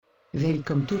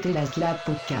Welcome to the Last Lap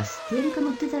Podcast.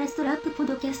 Welcome to the Last Lap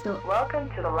Podcast. Welcome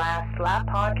to the Last Lap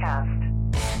Podcast.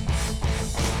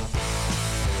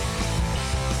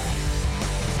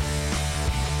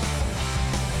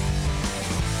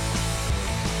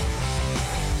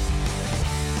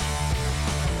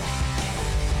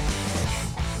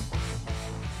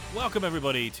 Welcome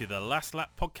everybody to the Last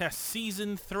Lap Podcast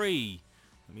Season 3.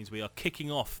 That means we are kicking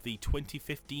off the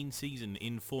 2015 season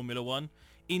in Formula 1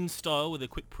 in style with a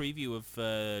quick preview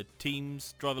of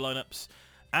teams, driver lineups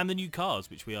and the new cars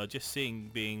which we are just seeing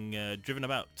being driven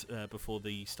about before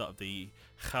the start of the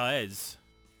Jerez.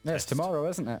 Yeah, it's tomorrow,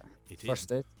 isn't it? It First is.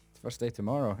 day. First day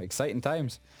tomorrow. Exciting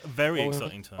times. Very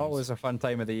exciting times. Always a fun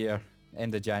time of the year.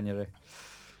 End of January.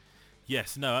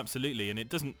 Yes, no, absolutely, and it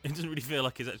doesn't really feel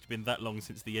like it's actually been that long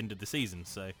since the end of the season.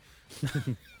 So,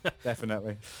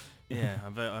 Definitely. yeah,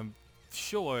 I'm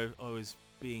sure I was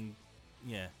being,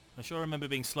 I'm sure I remember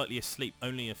being slightly asleep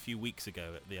only a few weeks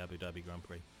ago at the Abu Dhabi Grand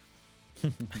Prix.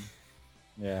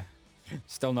 Yeah.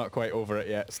 Still not quite over it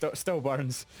yet. Still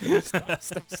burns.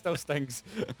 Still stings.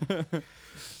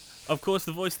 Of course,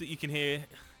 the voice that you can hear,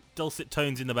 dulcet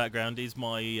tones in the background, is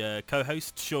my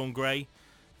co-host Sean Gray.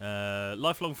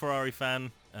 Lifelong Ferrari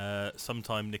fan,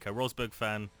 sometime Nico Rosberg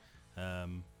fan,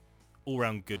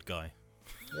 all-round good guy.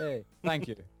 Yay. Thank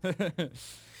you.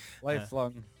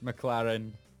 Lifelong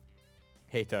McLaren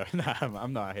hater. Nah,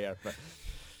 I'm not a hater, but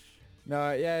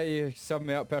no, yeah, you summed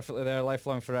me up perfectly there.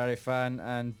 Lifelong Ferrari fan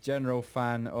and general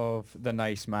fan of the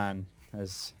nice man,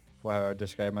 is how I would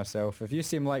describe myself. If you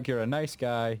seem like you're a nice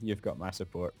guy, you've got my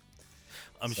support.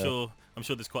 I'm sure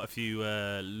there's quite a few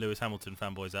Lewis Hamilton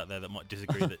fanboys out there that might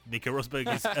disagree that Nico Rosberg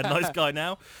is a nice guy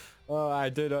now. Oh, I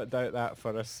do not doubt that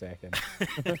for a second.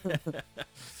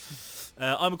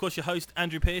 I'm of course your host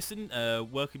Andrew Pearson.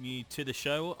 Welcome you to the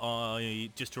show.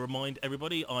 Just to remind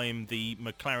everybody, I'm the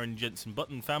McLaren Jenson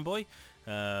Button fanboy.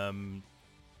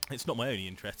 It's not my only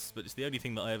interests, but it's the only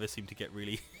thing that I ever seem to get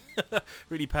really,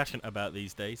 really passionate about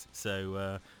these days.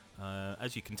 So.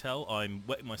 As you can tell, I'm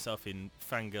wetting myself in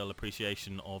fangirl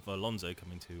appreciation of Alonso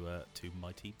coming to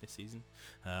my team this season.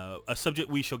 A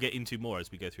subject we shall get into more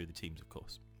as we go through the teams, of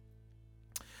course.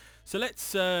 So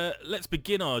let's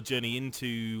begin our journey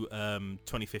into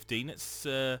 2015. Let's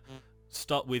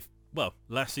start with, well,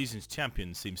 last season's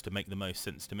champion seems to make the most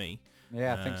sense to me.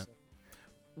 Yeah, I think so.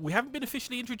 We haven't been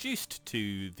officially introduced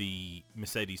to the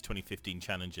Mercedes 2015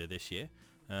 Challenger this year.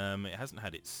 It hasn't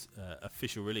had its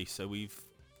official release, so we've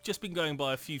just been going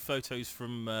by a few photos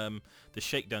from the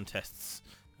shakedown tests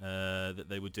that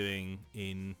they were doing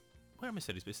in, where are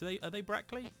Mercedes based? Are they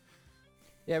Brackley?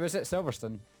 Yeah, was it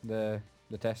Silverstone, the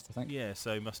test, I think? Yeah,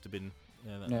 so it must have been,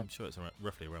 Yeah. I'm sure it's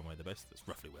roughly around where they're based. That's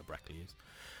roughly where Brackley is.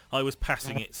 I was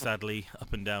passing it, sadly,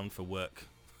 up and down for work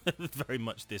very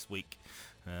much this week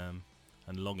and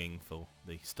longing for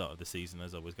the start of the season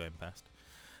as I was going past.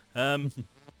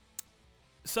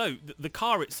 So, the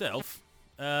car itself...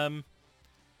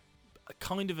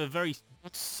 kind of a very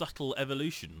subtle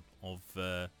evolution of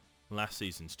last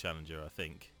season's Challenger, I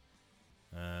think.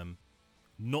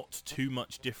 Not too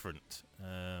much different.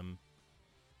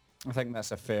 I think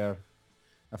that's a fair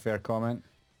comment.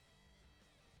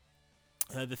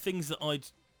 The things that I'd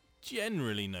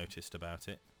generally noticed about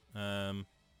it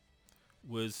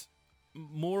was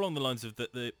more along the lines of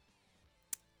that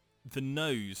the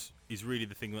nose is really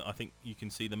the thing that I think you can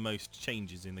see the most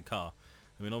changes in the car.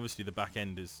 I mean, obviously the back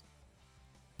end is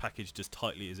packaged as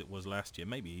tightly as it was last year,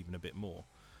 maybe even a bit more.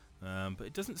 But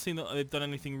it doesn't seem that they've done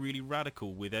anything really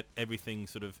radical with everything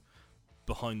sort of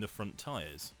behind the front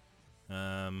tyres.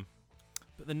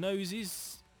 But the nose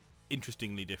is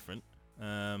interestingly different.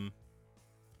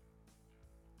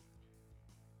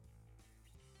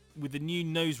 With the new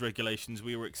nose regulations,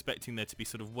 we were expecting there to be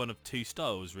sort of one of two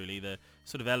styles, really. The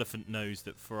sort of elephant nose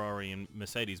that Ferrari and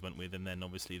Mercedes went with, and then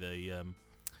obviously the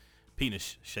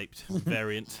penis-shaped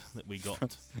variant that we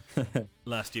got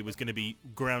last year was going to be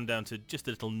ground down to just a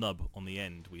little nub on the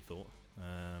end, we thought.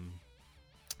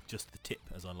 Just the tip,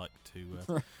 as I like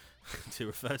to to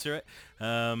refer to it.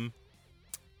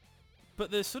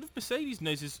 But the sort of Mercedes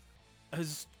nose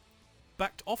has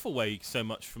backed off away so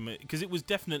much from it, because it was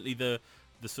definitely the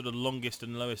sort of longest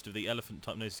and lowest of the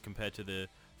elephant-type noses compared to the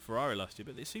Ferrari last year,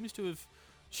 but it seems to have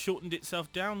shortened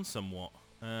itself down somewhat.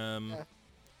 Yeah.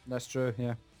 That's true,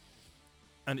 yeah.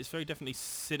 And it's very definitely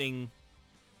sitting,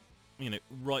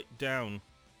 right down,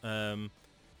 or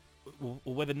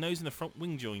where the nose and the front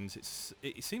wing joins.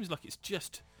 It seems like it's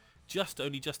just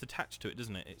attached to it,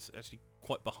 doesn't it? It's actually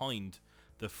quite behind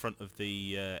the front of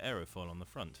the aerofoil on the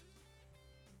front.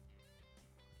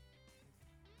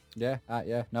 Yeah,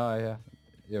 no, yeah,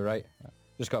 you're right.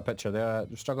 just got a picture there.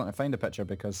 I'm struggling to find a picture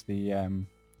because they hadn't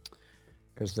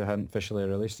officially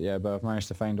released it yet, but I've managed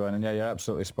to find one, and yeah, you're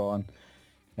absolutely spot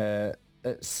on.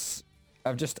 It's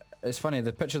funny,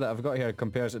 the picture that I've got here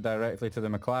compares it directly to the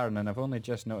McLaren, and I've only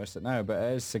just noticed it now, but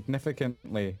it is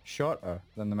significantly shorter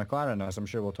than the McLaren, as I'm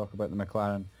sure we'll talk about the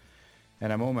McLaren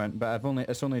in a moment, but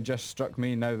it's only just struck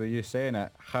me now that you saying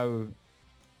it, how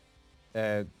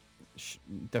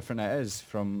different it is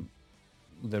from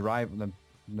the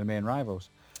main rivals.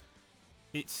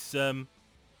 It's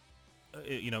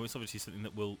it's obviously something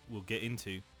that we'll get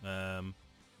into to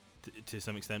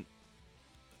some extent.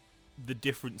 The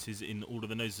differences in all of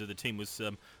the noses of the team was,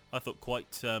 I thought,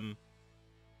 quite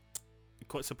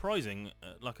surprising.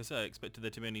 Like I said, I expected there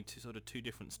to be only two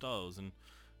different styles, and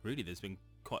really there's been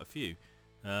quite a few.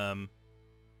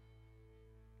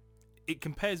 It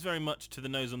compares very much to the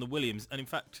nose on the Williams, and in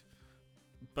fact,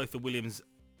 both the Williams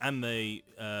and the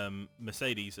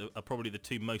Mercedes are probably the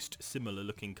two most similar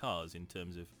looking cars in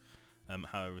terms of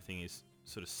how everything is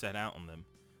sort of set out on them,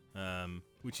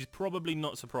 which is probably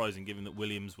not surprising given that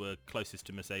Williams were closest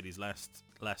to Mercedes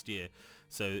last year,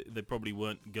 so they probably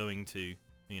weren't going to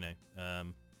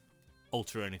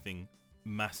alter anything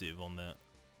massive on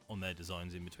their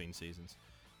designs in between seasons.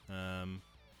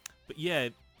 But yeah,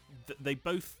 they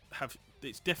both have.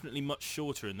 It's definitely much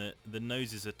shorter, and the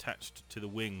nose is attached to the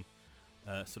wing,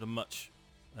 sort of much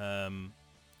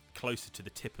closer to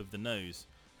the tip of the nose,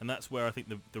 and that's where I think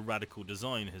the radical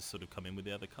design has sort of come in with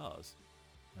the other cars,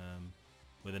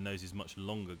 where the nose is much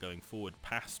longer going forward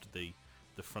past the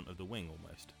front of the wing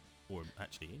almost, or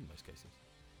actually in most cases.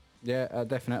 Yeah,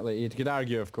 definitely. You could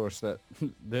argue, of course, that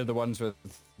they're the ones with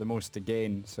the most to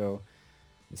gain, so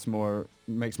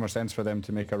makes more sense for them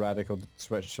to make a radical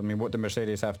switch. I mean, what do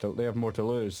Mercedes have they have more to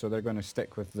lose, so they're going to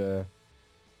stick with the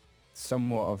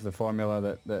somewhat of the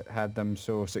formula that had them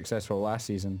so successful last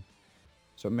season.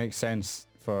 So it makes sense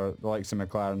for the likes of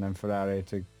McLaren and Ferrari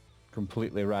to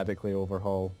completely radically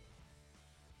overhaul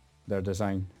their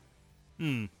design.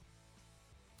 The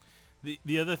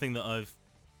other thing that I've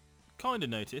kind of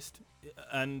noticed,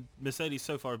 and Mercedes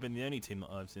so far have been the only team that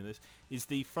I've seen this, is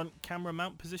the front camera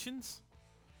mount positions.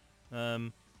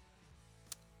 All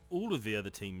of the other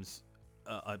teams,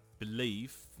 I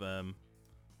believe,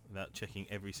 without checking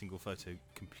every single photo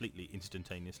completely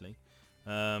instantaneously,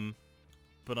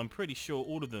 but I'm pretty sure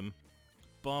all of them,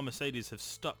 bar Mercedes, have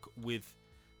stuck with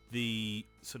the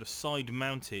sort of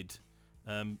side-mounted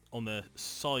on the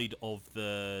side of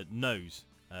the nose,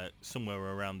 somewhere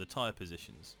around the tyre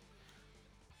positions.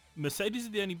 Mercedes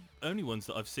are the only ones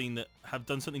that I've seen that have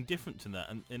done something different to that,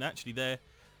 and actually their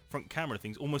front camera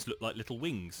things almost look like little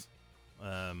wings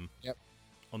on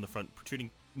the front,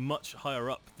 protruding much higher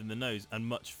up than the nose and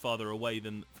much farther away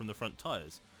than from the front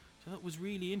tyres. So that was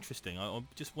really interesting. I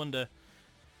just wonder,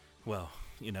 well,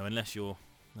 unless you're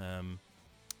an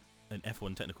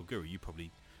F1 technical guru, you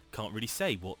probably can't really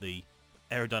say what the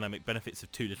aerodynamic benefits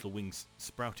of two little wings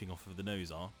sprouting off of the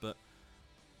nose are, but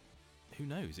who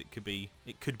knows? It could be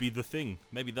the thing.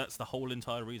 Maybe that's the whole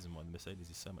entire reason why the Mercedes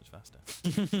is so much faster.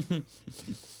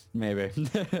 Maybe.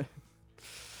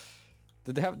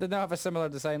 Did they have a similar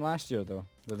design last year though,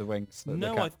 with the wings?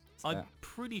 No, I'm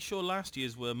pretty sure last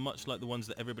year's were much like the ones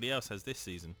that everybody else has this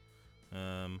season.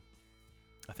 I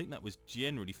think that was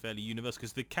generally fairly universal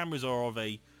because the cameras are of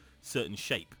a certain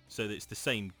shape, so that it's the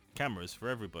same cameras for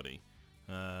everybody,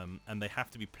 and they have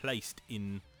to be placed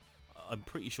in, I'm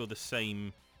pretty sure, the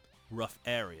same rough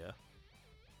area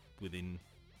within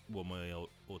one way or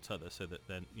t'other, so that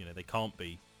then they can't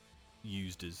be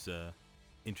used as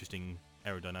interesting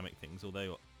aerodynamic things.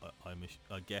 Although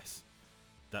I guess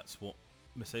that's what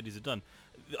Mercedes have done.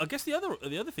 I guess the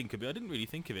other thing could be, I didn't really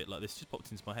think of it like this, just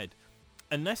popped into my head.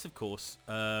 Unless, of course,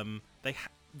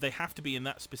 they have to be in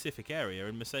that specific area,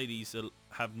 and Mercedes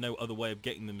have no other way of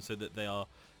getting them so that they are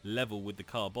level with the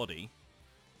car body,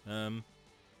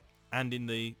 and in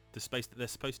the space that they're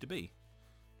supposed to be.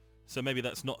 So maybe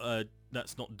that's not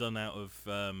done out of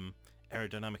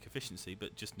aerodynamic efficiency,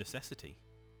 but just necessity.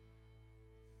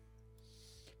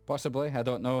 Possibly. I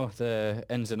don't know the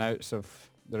ins and outs of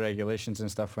the regulations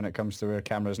and stuff when it comes to where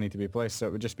cameras need to be placed, so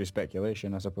it would just be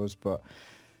speculation, I suppose, but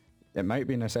it might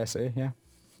be necessity, yeah.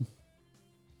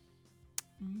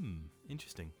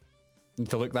 Interesting. Need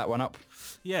to look that one up.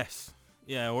 Yes.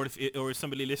 Yeah, or if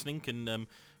somebody listening can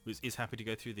is happy to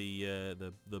go through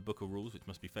the book of rules, which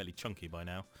must be fairly chunky by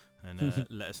now, and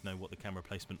let us know what the camera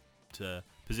placement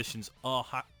positions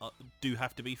do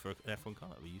have to be for an F1 car.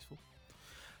 That would be useful.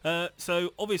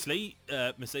 So obviously,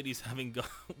 Mercedes, having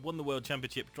won the World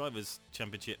Championship, Drivers'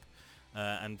 Championship,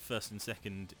 and first and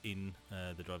second in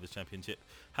the Drivers' Championship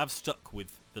have stuck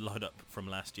with the lineup from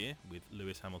last year, with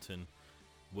Lewis Hamilton,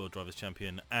 World Drivers'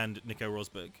 Champion, and Nico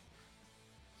Rosberg.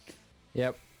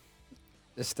 Yep.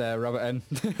 Just rub it in.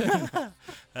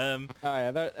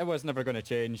 It was never going to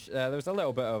change. There was a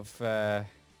little bit of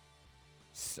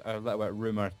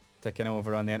rumour ticking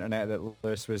over on the internet that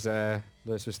Lewis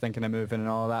was thinking of moving and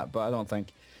all that, but I don't think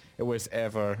it was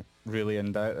ever really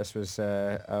in doubt. This was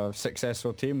a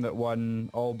successful team that won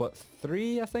all but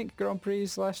 3, I think, Grand Prix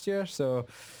last year. So,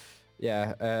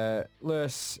 yeah,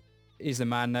 Lewis, he's the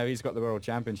man now. He's got the World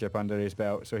Championship under his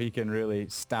belt, so he can really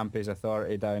stamp his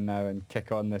authority down now and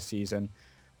kick on this season.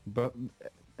 But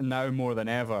now more than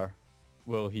ever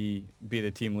will he be the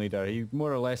team leader. He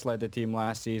more or less led the team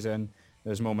last season.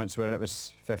 There's moments where it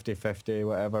was 50-50,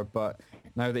 whatever, but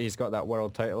now that he's got that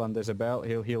world title under his belt,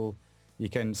 you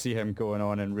can see him going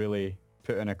on and really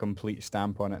putting a complete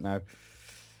stamp on it now.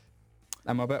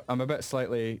 I'm a bit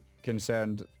slightly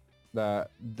concerned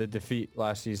that the defeat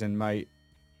last season might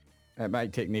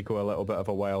take Nico a little bit of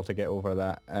a while to get over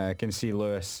that. I can see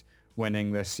Lewis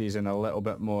winning this season a little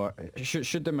bit more.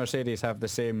 Should the Mercedes have the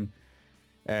same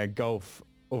gulf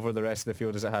over the rest of the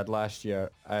field as it had last year,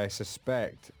 I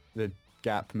suspect the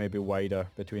gap may be wider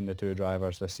between the two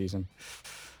drivers this season,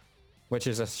 which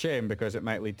is a shame because it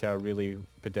might lead to a really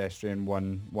pedestrian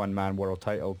one-man world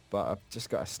title, but I've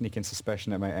just got a sneaking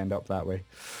suspicion it might end up that way.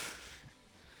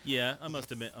 Yeah, I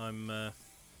must admit I'm...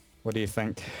 What do you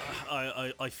think?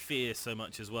 I fear so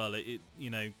much as well.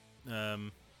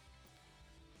 And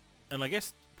I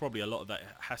guess probably a lot of that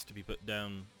has to be put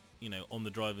down, on the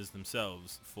drivers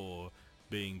themselves for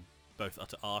being both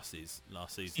utter arses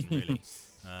last season, really.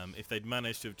 If they'd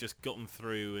managed to have just gotten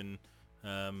through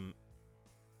and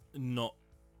not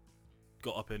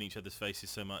got up in each other's faces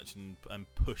so much and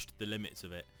pushed the limits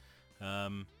of it,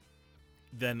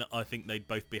 then I think they'd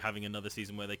both be having another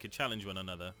season where they could challenge one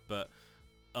another. But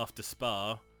after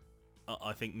Spa,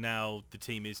 I think now the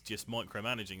team is just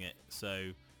micromanaging it.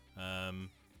 So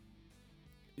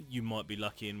you might be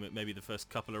lucky in maybe the first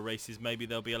couple of races, maybe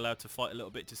they'll be allowed to fight a little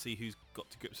bit to see who's got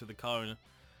to grips with the car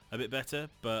a bit better.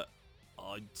 But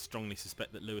I strongly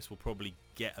suspect that Lewis will probably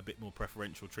get a bit more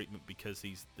preferential treatment because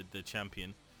he's the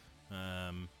champion.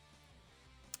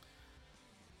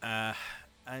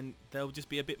 And they'll just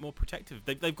be a bit more protective.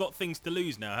 They've got things to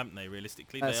lose now, haven't they,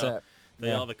 realistically?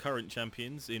 They are the current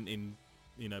champions in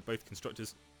both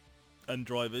constructors and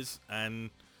drivers,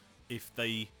 and if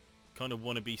they kind of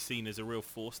want to be seen as a real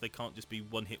force, they can't just be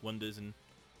one-hit wonders and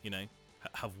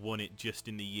have won it just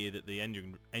in the year that the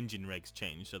engine regs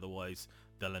changed. Otherwise,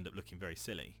 they'll end up looking very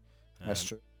silly. That's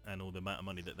true. And all the amount of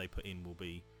money that they put in will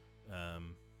be,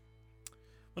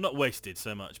 not wasted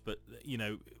so much, but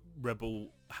Red Bull,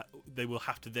 they will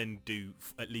have to then do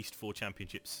at least 4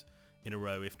 championships in a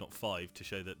row, if not 5, to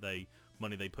show that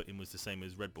money they put in was the same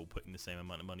as Red Bull putting the same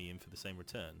amount of money in for the same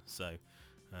return. So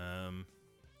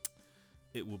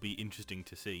it will be interesting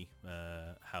to see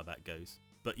how that goes.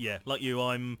 But yeah, like you,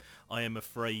 I am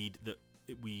afraid that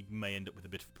we may end up with a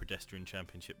bit of a pedestrian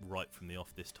championship right from the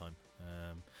off this time.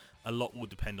 A lot will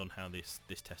depend on how this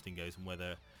testing goes and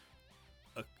whether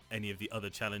any of the other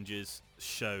challenges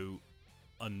show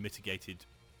unmitigated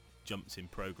jumps in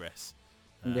progress.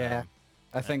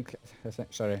 I think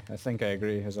I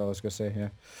agree, is all I was going to say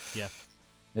here. Yeah.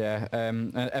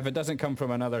 If it doesn't come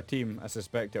from another team, I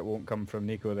suspect it won't come from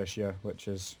Nico this year, which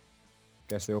is,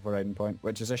 I guess, the overriding point,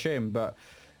 which is a shame, but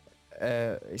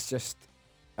it's just,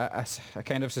 I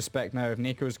kind of suspect now if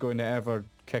Nico's going to ever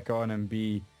kick on and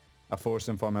be a force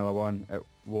in Formula 1, it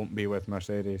won't be with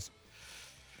Mercedes.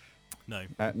 No.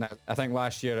 I think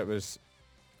last year it was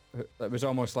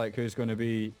almost like who's going to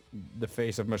be the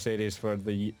face of Mercedes for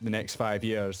the next 5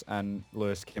 years, and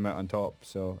Lewis came out on top,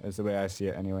 so it's the way I see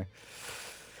it anyway.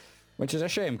 Which is a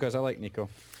shame, because I like Nico.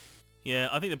 Yeah,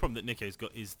 I think the problem that Nico's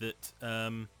got is that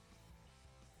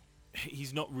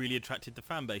he's not really attracted the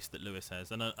fan base that Lewis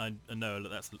has, and I know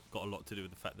that's got a lot to do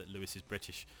with the fact that Lewis is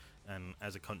British, and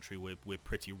as a country we're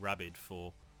pretty rabid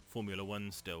for Formula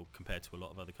 1 still compared to a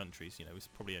lot of other countries. It's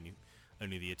probably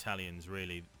only the Italians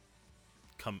really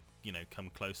come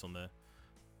close on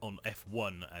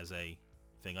F1 as a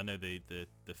thing. I know the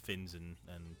Finns and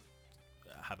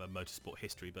have a motorsport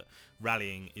history, but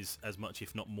rallying is as much,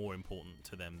 if not more, important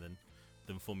to them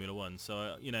than Formula 1.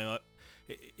 So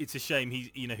it's a shame.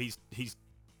 He's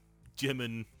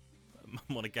German,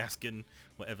 Monegascan,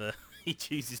 whatever he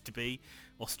chooses to be,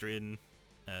 Austrian,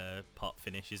 part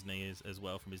Finnish, isn't he, as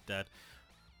well, from his dad.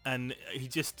 And he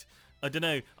just, I don't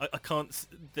know, I can't.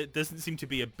 There doesn't seem to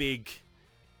be a big.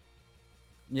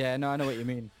 Yeah, no, I know what you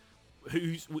mean.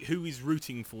 who is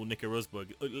rooting for Nico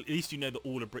Rosberg. At least you know that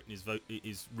all of Britain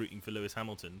is rooting for Lewis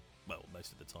Hamilton. Well,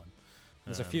 most of the time.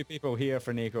 There's a few people here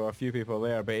for Nico, a few people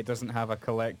there, but it doesn't have a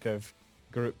collective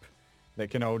group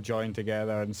that can all join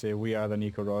together and say, we are the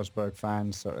Nico Rosberg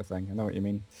fans, sort of thing. I know what you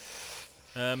mean.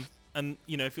 And,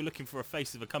 you know, if you're looking for a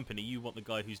face of a company, you want the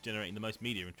guy who's generating the most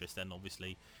media interest, then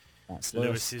obviously That's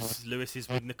Lewis is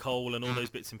with Nicole and all those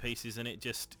bits and pieces, and it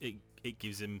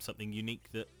gives him something unique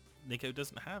that Nico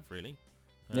doesn't have, really.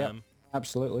 Yeah,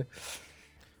 absolutely.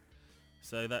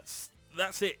 So that's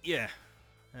it, yeah.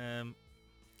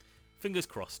 Fingers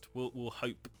crossed. We'll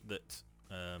hope that,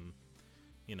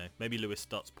 you know, maybe Lewis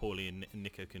starts poorly and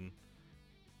Nico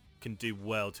can do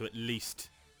well to at least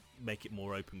make it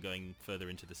more open going further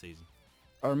into the season.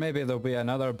 Or maybe there'll be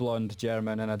another blonde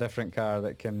German in a different car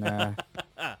that can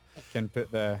can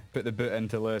put the boot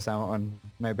into Lewis Hamilton.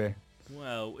 Maybe.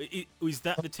 Well, is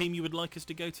that the team you would like us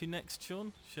to go to next,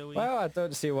 Sean? Shall we? Well, I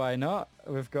don't see why not.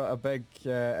 We've got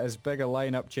as big a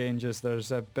lineup change as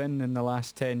there's been in the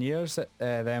last 10 years,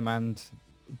 them and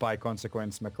by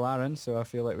consequence McLaren. So I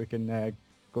feel like we can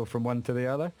go from one to the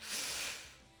other.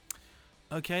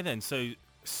 Okay then. So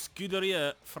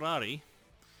Scuderia Ferrari.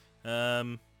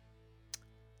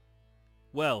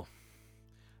 Well,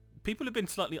 people have been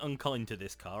slightly unkind to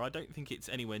this car. I don't think it's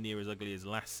anywhere near as ugly as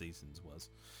last season's was.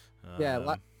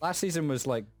 Yeah, last season was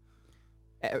like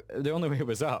the only way it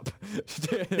was up.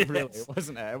 Really,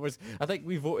 wasn't it? It was. I think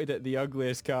we voted it the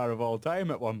ugliest car of all time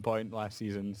at one point last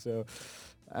season. So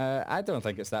I don't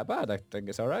think it's that bad. I think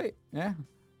it's all right. Yeah,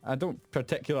 I don't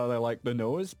particularly like the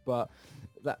nose, but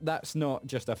that's not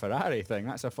just a Ferrari thing.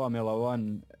 That's a Formula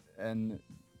One and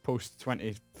post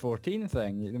 2014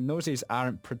 thing. The noses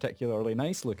aren't particularly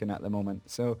nice looking at the moment.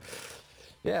 So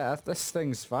yeah, this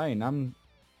thing's fine.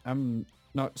 I'm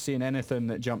not seeing anything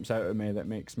that jumps out at me that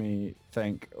makes me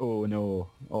think, oh no,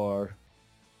 or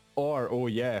oh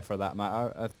yeah, for that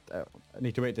matter. I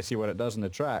need to wait to see what it does on the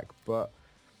track, but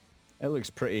it looks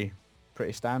pretty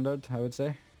standard, I would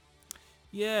say.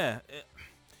 Yeah,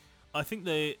 I think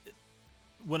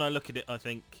when I look at it, I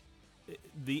think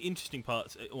the interesting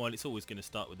parts, well, it's always going to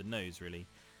start with the nose, really.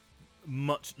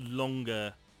 Much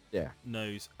longer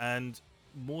nose, and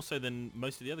more so than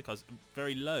most of the other cars,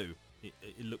 very low,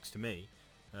 it looks to me,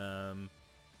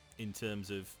 in terms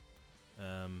of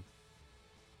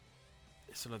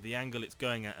sort of the angle it's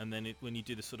going at, and then when you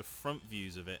do the sort of front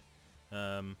views of it,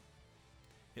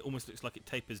 it almost looks like it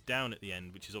tapers down at the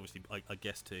end, which is obviously, I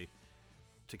guess, to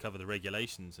cover the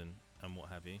regulations and what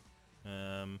have you.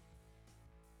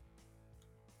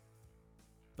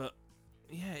 But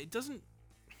yeah, it doesn't.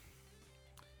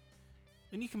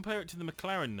 When you compare it to the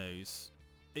McLaren nose,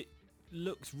 it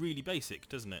looks really basic,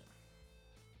 doesn't it?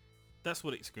 That's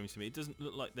what it screams to me. It doesn't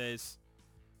look like there's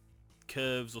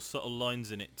curves or subtle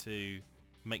lines in it to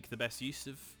make the best use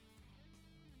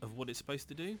of what it's supposed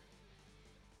to do.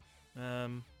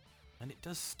 And it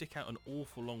does stick out an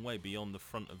awful long way beyond the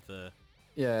front of the...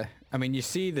 Yeah, I mean, you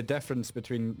see the difference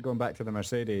between going back to the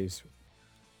Mercedes,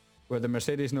 where the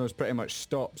Mercedes nose pretty much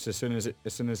stops as soon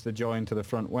as they join to the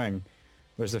front wing,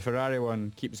 whereas the Ferrari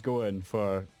one keeps going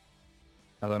for,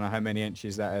 I don't know how many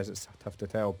inches that is, it's tough to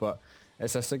tell, but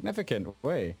it's a significant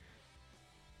way.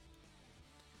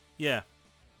 Yeah.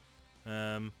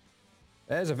 It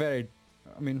is a very,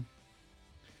 I mean,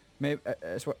 maybe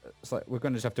it's like we're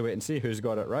going to just have to wait and see who's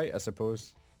got it right, I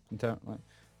suppose, in like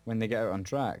when they get out on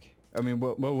track. I mean,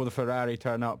 will the Ferrari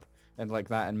turn up and like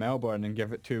that in Melbourne and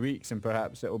give it 2 weeks and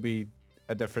perhaps it'll be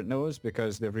a different nose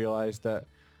because they've realised that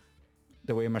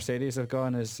the way Mercedes have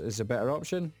gone is a better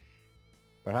option?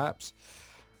 Perhaps.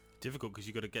 Difficult because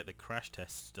you've got to get the crash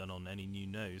tests done on any new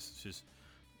nose, which is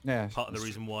part of the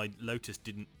reason why Lotus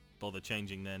didn't bother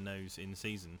changing their nose in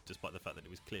season, despite the fact that it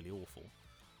was clearly awful,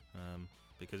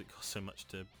 because it costs so much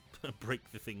to break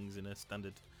the things in a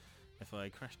standard FIA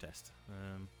crash test.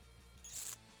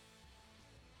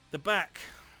 The back,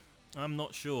 I'm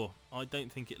not sure. I don't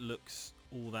think it looks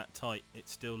all that tight. It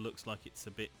still looks like it's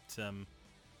a bit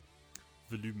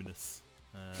voluminous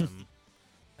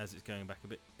as it's going back a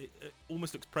bit. It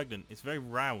almost looks pregnant. It's very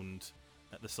round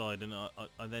at the side, and I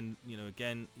then,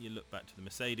 again, you look back to the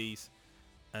Mercedes,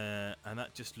 and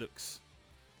that just looks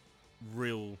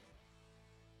real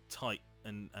tight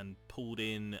and pulled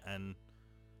in, and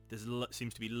there's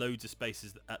seems to be loads of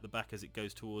spaces at the back as it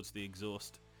goes towards the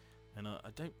exhaust. And I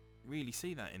don't really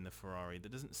see that in the Ferrari. There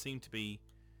doesn't seem to be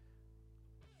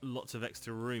lots of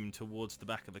extra room towards the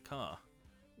back of the car,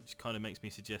 which kind of makes me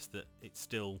suggest that it's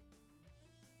still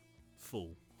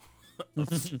full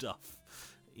of stuff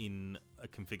in a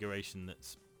configuration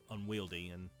that's unwieldy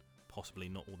and possibly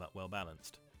not all that well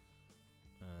balanced.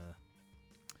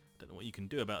 don't know what you can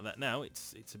do about that now.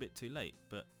 It's a bit too late,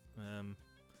 but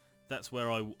that's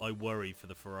where I worry for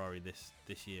the Ferrari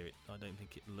this year. I don't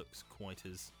think it looks quite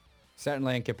as...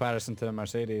 Certainly in comparison to the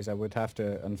Mercedes, I would have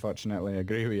to unfortunately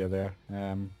agree with you there.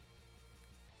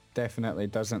 Definitely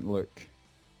doesn't look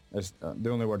as... the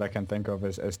only word I can think of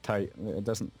is tight. It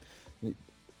doesn't...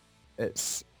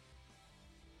 It's...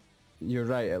 You're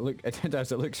right. It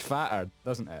does. It looks fatter,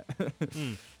 doesn't it?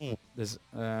 There's...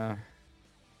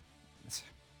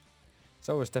 It's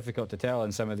always difficult to tell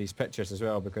in some of these pictures as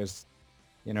well because,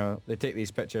 you know, they take these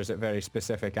pictures at very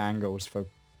specific angles for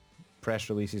press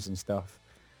releases and stuff.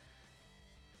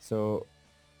 So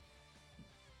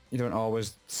you don't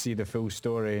always see the full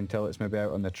story until it's maybe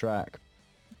out on the track.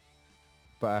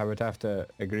 But I would have to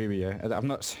agree with you. I'm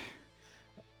not...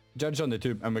 Judged on the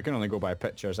two, and we can only go by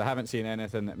pictures. I haven't seen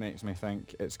anything that makes me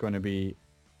think it's going to be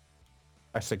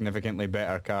a significantly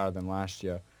better car than last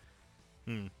year.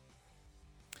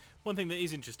 One thing that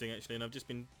is interesting, actually, and I've just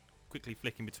been quickly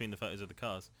flicking between the photos of the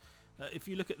cars. If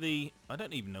you look at the... I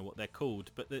don't even know what they're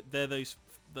called, but they're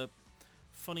the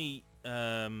funny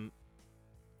aero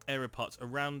parts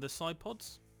around the side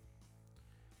pods.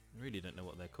 I really don't know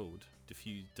what they're called.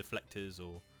 Deflectors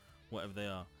or whatever they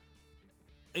are.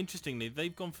 Interestingly,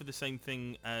 they've gone for the same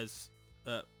thing as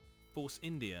Force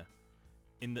India,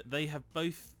 in that they have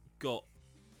both got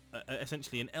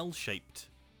essentially an L-shaped...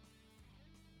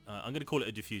 I'm going to call it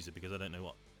a diffuser because I don't know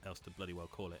what else to bloody well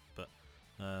call it, but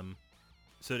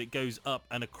so that it goes up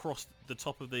and across the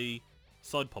top of the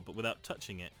side pod, but without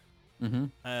touching it.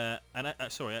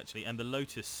 Sorry, actually, and the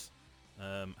Lotus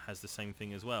has the same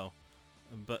thing as well.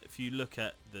 But if you look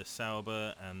at the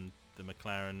Sauber and the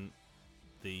McLaren,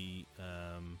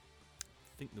 I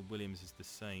think the Williams is the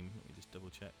same. Let me just double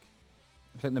check.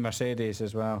 I think the Mercedes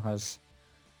as well has...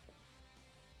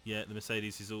 Yeah, the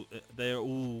Mercedes is all... They're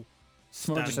all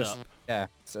stand up. Yeah,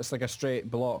 it's like a straight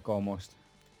block almost.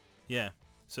 Yeah,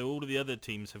 so all of the other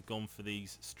teams have gone for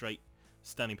these straight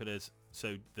standing pillars,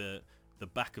 so the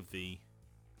back of the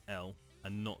L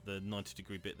and not the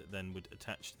 90-degree bit that then would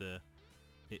attach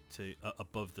it to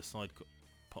above the side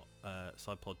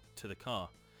pod to the car.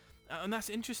 And that's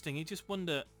interesting. You just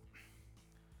wonder...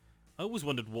 I always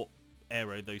wondered what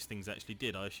aero those things actually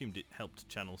did. I assumed it helped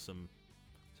channel some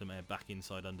air back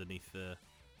inside underneath the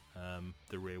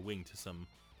rear wing to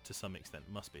some extent.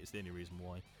 Must be. It's the only reason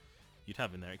why you'd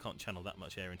have in there. It can't channel that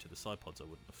much air into the side pods, I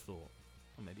wouldn't have thought.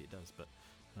 Or maybe it does, but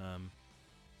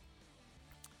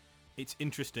it's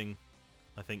interesting,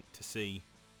 I think, to see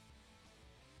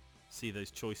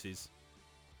those choices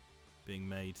being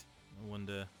made. I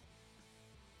wonder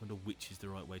which is the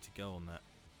right way to go on that.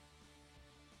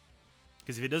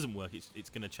 Because if it doesn't work, it's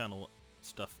going to channel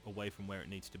stuff away from where it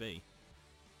needs to be.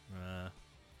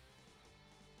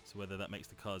 So whether that makes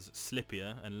the cars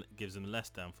slippier and gives them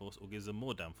less downforce or gives them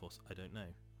more downforce, I don't know.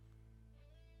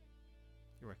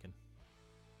 You reckon?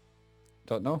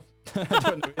 Don't know. I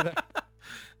don't know either.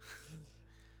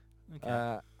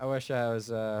 Okay. I wish I was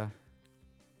an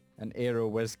aero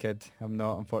whiz kid. I'm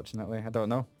not, unfortunately. I don't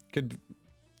know.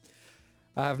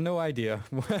 I have no idea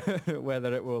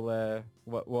whether it will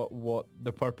what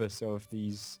the purpose of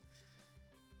these,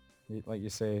 like you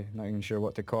say, not even sure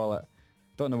what to call it.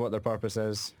 Don't know what their purpose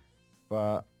is,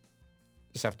 but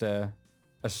just have to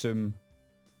assume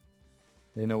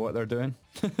they know what they're doing.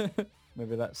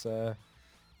 Maybe that's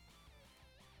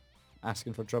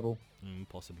asking for trouble.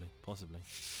 Possibly.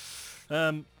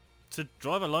 To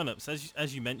driver lineups,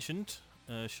 as you mentioned,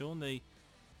 Sean, the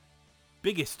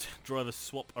biggest driver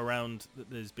swap around that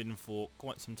there's been for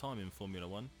quite some time in Formula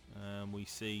One. We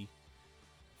see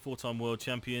four-time world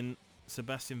champion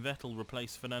Sebastian Vettel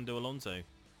replace Fernando Alonso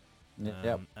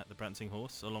at the Prancing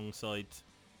Horse alongside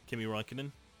Kimi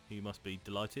Raikkonen, who must be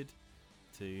delighted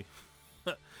to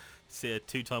see a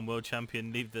two-time world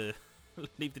champion leave the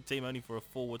team only for a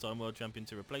four-time world champion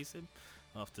to replace him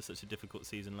after such a difficult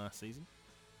season last season.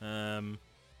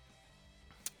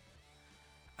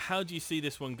 How do you see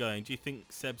this one going? Do you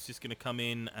think Seb's just going to come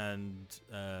in and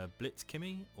blitz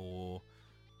Kimi, or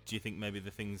do you think maybe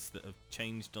the things that have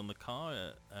changed on the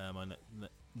car? I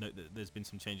note that there's been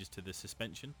some changes to the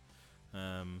suspension.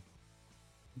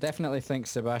 Definitely think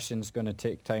Sebastian's going to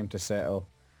take time to settle.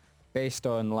 Based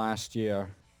on last year,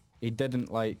 he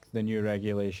didn't like the new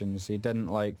regulations. He didn't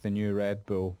like the new Red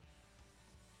Bull,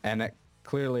 and it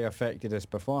clearly affected his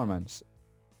performance.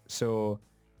 So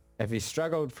if he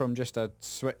struggled from just a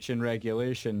switch in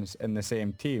regulations in the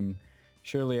same team,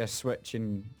 surely a switch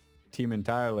in team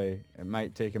entirely, it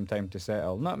might take him time to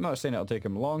settle. Not saying it'll take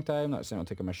him a long time, not saying it'll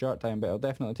take him a short time, but it'll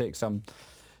definitely take some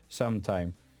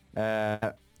time.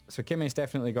 so Kimi's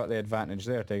definitely got the advantage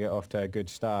there to get off to a good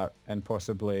start and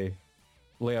possibly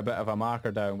lay a bit of a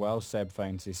marker down while Seb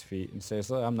finds his feet and says,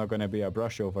 look, I'm not going to be a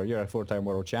brushover. You're a 4-time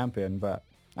world champion, but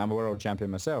I'm a world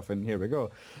champion myself, and here we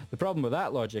go. The problem with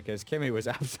that logic is Kimi was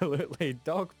absolutely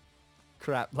dog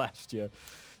crap last year.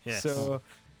 Yes.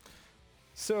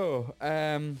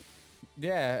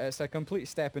 Yeah, it's a complete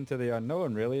step into the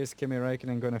unknown, really. Is Kimi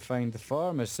Räikkönen going to find the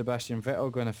form? Is Sebastian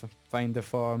Vettel going to find the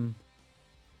form?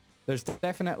 There's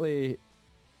definitely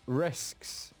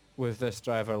risks with this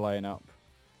driver lineup,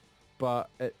 but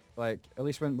at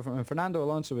least when Fernando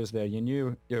Alonso was there, you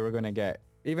knew you were going to get,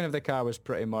 even if the car was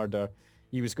pretty murder,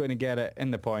 he was going to get it in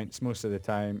the points most of the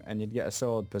time, and you'd get a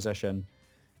solid position.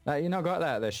 You not got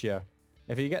that this year.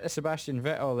 If you get the Sebastian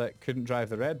Vettel that couldn't drive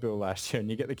the Red Bull last year, and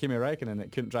you get the Kimi Räikkönen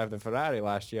that couldn't drive the Ferrari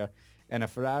last year, and a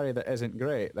Ferrari that isn't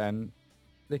great, then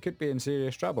they could be in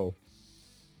serious trouble.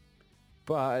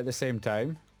 But at the same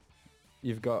time,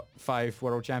 you've got 5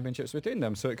 world championships between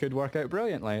them, so it could work out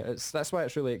brilliantly. That's why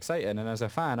it's really exciting, and as a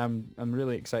fan, I'm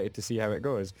really excited to see how it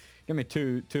goes. Give me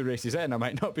two races in, I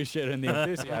might not be sharing the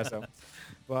enthusiasm,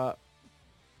 but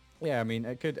yeah, I mean,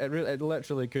 it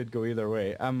literally could go either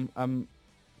way. I'm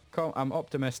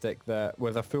optimistic that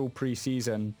with a full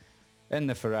pre-season in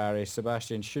the Ferrari,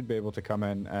 Sebastian should be able to come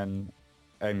in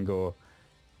and go.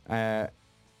 And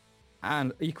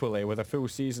equally, with a full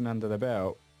season under the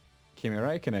belt, Kimi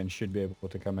Räikkönen should be able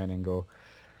to come in and go.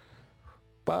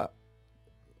 But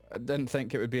I didn't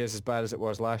think it would be as bad as it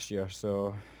was last year,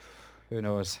 so who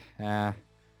knows. I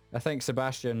think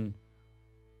Sebastian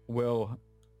will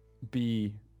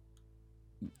be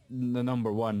the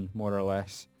number one, more or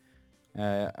less.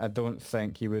 I don't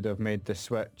think he would have made the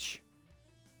switch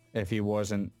if he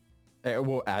wasn't.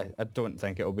 I don't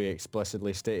think it will be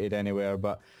explicitly stated anywhere,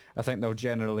 but I think there'll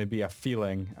generally be a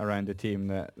feeling around the team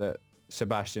that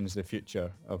Sebastian's the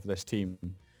future of this team,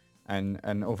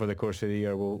 and over the course of the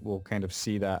year we'll kind of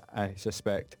see that, I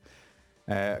suspect.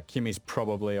 Kimi's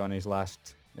probably on his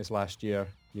last year,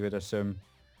 you would assume,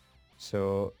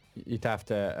 so you'd have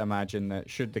to imagine that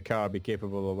should the car be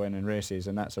capable of winning races,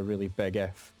 and that's a really big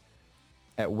if,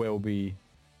 it will be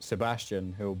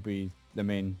Sebastian who'll be the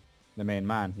main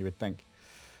man, you would think.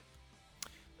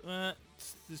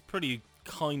 It's pretty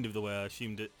kind of the way I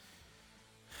assumed it.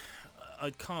 I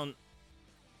can't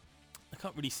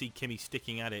really see Kimi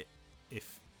sticking at it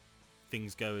if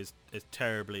things go as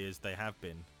terribly as they have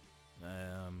been.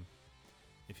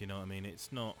 If you know what I mean.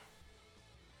 It's not...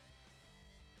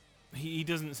 He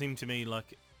doesn't seem to me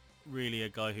like really a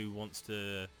guy who wants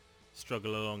to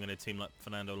struggle along in a team like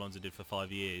Fernando Alonso did for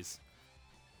 5 years,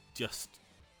 just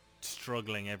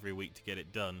struggling every week to get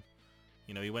it done.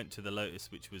 You know, he went to the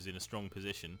Lotus, which was in a strong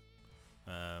position.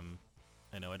 I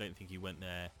don't think he went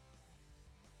there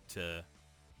to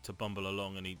bumble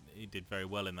along, and he did very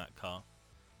well in that car.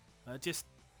 I just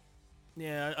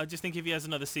think if he has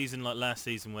another season like last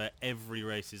season where every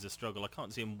race is a struggle, I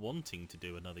can't see him wanting to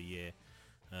do another year.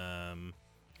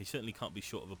 He certainly can't be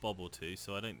short of a bob or two,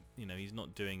 so he's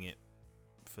not doing it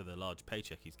for the large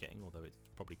paycheck he's getting, although it's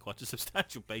probably quite a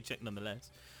substantial paycheck nonetheless.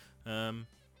 And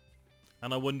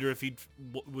I wonder if he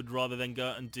would rather than go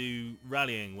out and do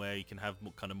rallying, where he can have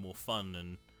more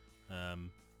fun and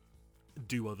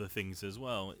do other things as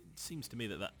well. It seems to me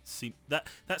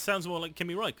that sounds more like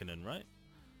Kimi Räikkönen, right?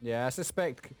 Yeah, I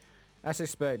suspect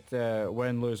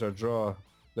win, lose or draw,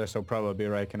 this will probably be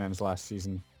Räikkönen's last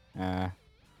season. I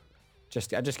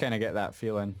just kind of get that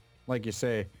feeling. Like you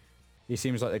say, he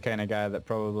seems like the kind of guy that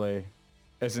probably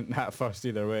isn't that fussed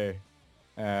either way,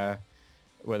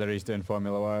 whether he's doing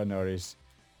Formula One or he's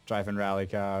driving rally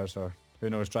cars or who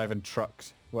knows, driving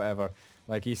trucks, whatever.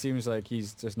 Like, he seems like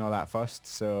he's just not that fussed.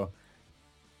 So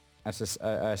I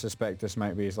suspect this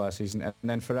might be his last season. And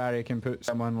then Ferrari can put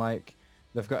someone like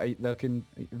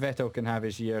Vettel can have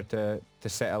his year to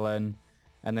settle in.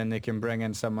 And then they can bring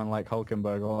in someone like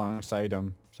Hülkenberg alongside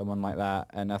him, someone like that,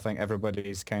 and I think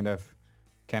everybody's kind of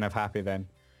happy then.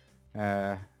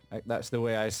 That's the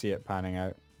way I see it panning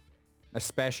out.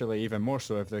 Especially even more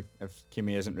so if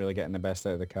Kimi isn't really getting the best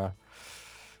out of the car.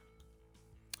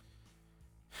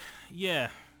 Yeah,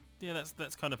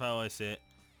 that's kind of how I see it.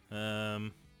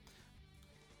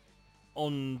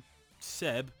 On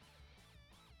Seb,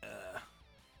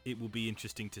 it will be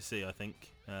interesting to see, I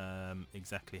think,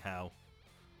 exactly how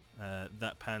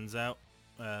that pans out.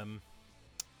 I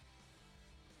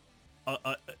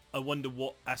wonder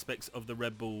what aspects of the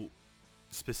Red Bull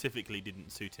specifically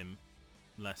didn't suit him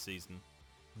last season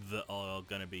that are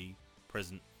going to be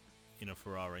present in a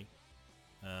Ferrari.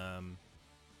 I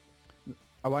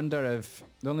wonder if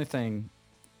the only thing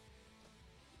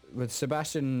with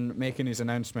Sebastian making his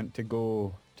announcement to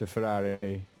go to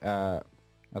Ferrari. I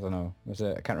don't know,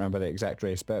 I can't remember the exact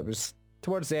race, but it was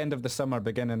towards the end of the summer,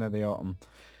 beginning of the autumn.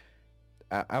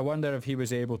 I wonder if he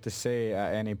was able to say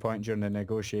at any point during the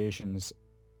negotiations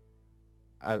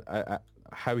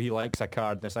how he likes a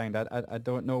car designed. I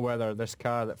don't know whether this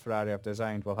car that Ferrari have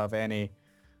designed will have any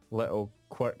little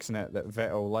quirks in it that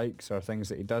Vettel likes or things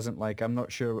that he doesn't like. I'm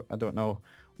not sure. I don't know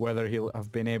whether he'll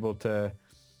have been able to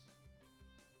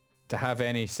have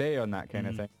any say on that kind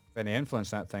of thing, any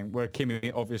influence on that thing, where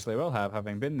Kimi obviously will have,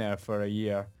 having been there for a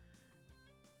year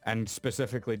and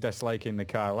specifically disliking the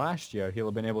car last year. He'll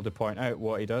have been able to point out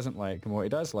what he doesn't like and what he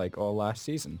does like all last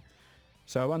season.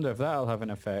 So I wonder if that'll have an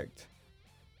effect.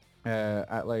 Like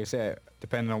I say,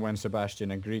 depending on when Sebastian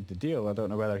agreed the deal, I don't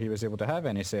know whether he was able to have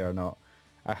any say or not.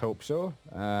 I hope so,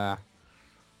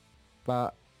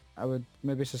 but I would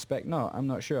maybe suspect not. I'm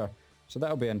not sure. So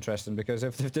that'll be interesting, because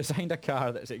if they've designed a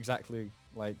car that's exactly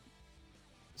like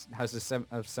has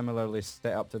a similarly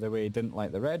set up to the way he didn't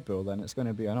like the Red Bull, then it's going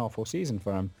to be an awful season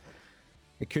for him.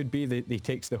 It could be that he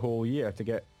takes the whole year to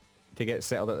get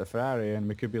settled at the Ferrari, and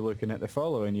we could be looking at the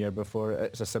following year before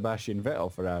it's a Sebastian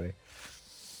Vettel Ferrari.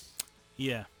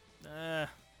 Yeah,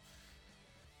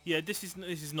 This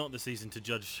is not the season to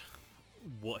judge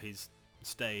what his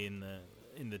stay in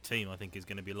the team, I think, is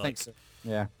going to be like. I think so.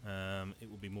 Yeah. It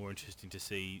will be more interesting to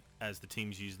see as the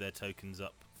teams use their tokens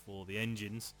up for the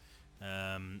engines,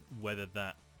 whether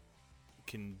that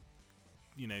can,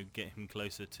 get him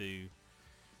closer to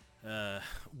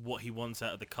what he wants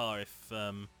out of the car. If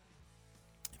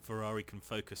Ferrari can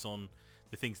focus on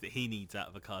the things that he needs out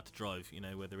of a car to drive,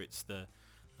 whether it's the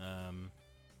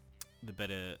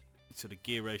better sort of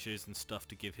gear ratios and stuff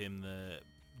to give him the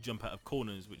jump out of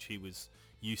corners, which he was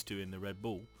used to in the Red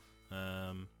Bull,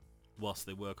 whilst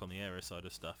they work on the aero side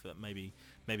of stuff. That maybe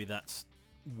that's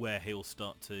where he'll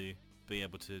start to be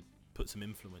able to put some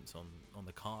influence on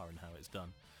the car and how it's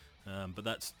done. But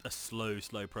that's a slow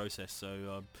process.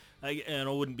 So I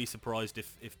wouldn't be surprised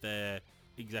if they're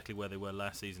exactly where they were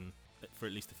last season for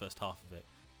at least the first half of it,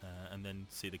 and then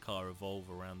see the car evolve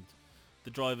around the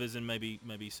drivers and maybe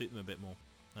suit them a bit more.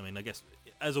 I mean, I guess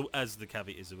as the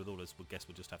caveat is with all this, we'll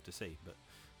just have to see.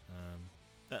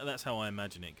 But that's how I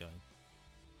imagine it going.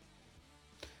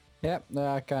 Yeah, no,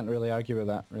 I can't really argue with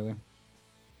that, really.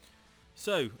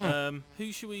 So,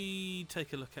 who should we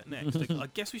take a look at next? I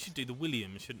guess we should do the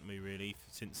Williams, shouldn't we, really,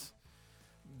 since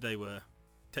they were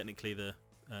technically the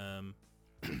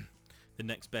the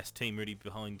next best team, really,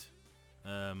 behind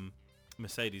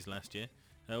Mercedes last year.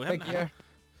 We haven't had,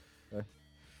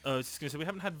 I was just going to say, we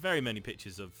haven't had very many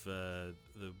pictures of the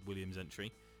Williams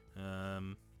entry.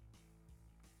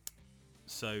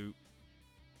 So,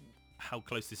 how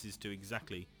close this is to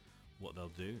exactly what they'll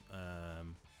do,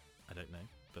 I don't know.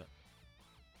 But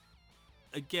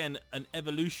again, an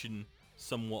evolution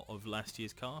somewhat of last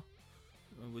year's car,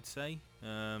 I would say.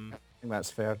 I think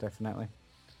that's fair, definitely.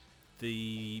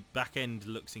 The back end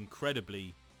looks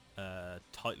incredibly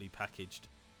tightly packaged.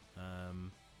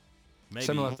 Maybe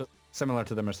similar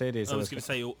to the Mercedes. I was going to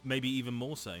say, maybe even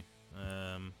more so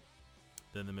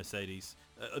than the Mercedes.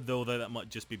 Although that might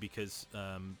just be because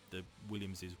the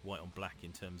Williams is white on black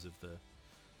in terms of the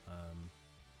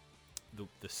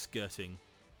skirting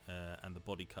and the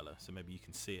body colour, so maybe you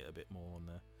can see it a bit more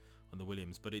on the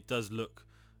Williams. But it does look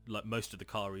like most of the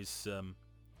car is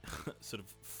sort of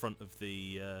front of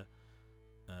the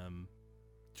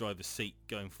driver's seat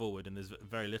going forward, and there's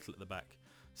very little at the back.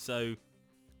 So,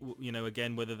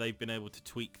 again, whether they've been able to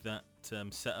tweak that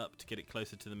setup to get it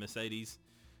closer to the Mercedes,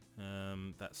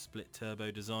 that split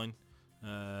turbo design,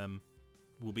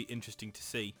 will be interesting to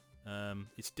see.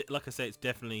 It's like I say, it's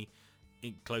definitely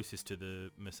closest to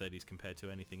the Mercedes compared to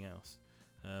anything else.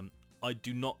 I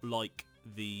do not like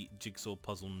the jigsaw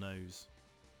puzzle nose.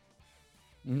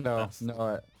 No,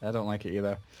 I don't like it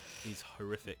either. It's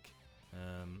horrific,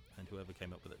 and whoever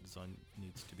came up with that design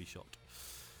needs to be shot.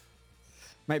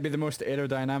 Might be the most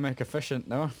aerodynamic efficient,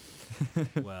 no?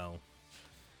 Well,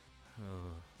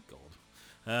 oh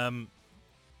God.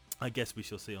 I guess we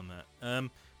shall see on that.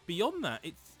 Beyond that,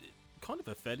 it's kind of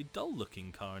a fairly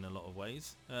dull-looking car in a lot of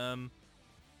ways.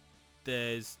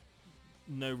 There's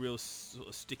no real sort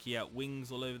of sticky-out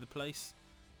wings all over the place.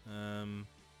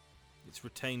 It's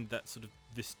retained that sort of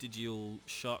vestigial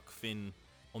shark fin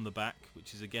on the back,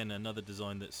 which is again another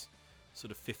design that's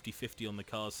sort of 50-50 on the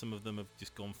cars. Some of them have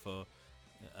just gone for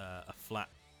a flat,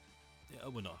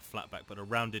 well, not a flat back, but a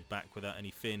rounded back without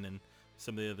any fin, and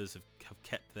some of the others have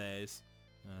kept theirs.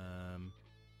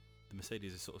 The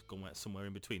Mercedes has sort of gone somewhere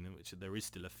in between, in which there is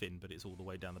still a fin, but it's all the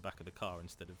way down the back of the car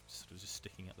instead of sort of just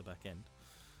sticking at the back end.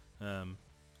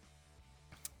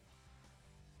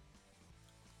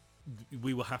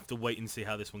 we will have to wait and see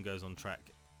how this one goes on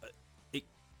track. It,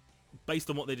 based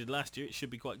on what they did last year, it should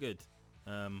be quite good.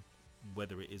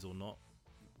 Whether it is or not.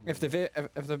 If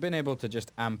they've been able to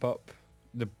just amp up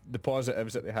the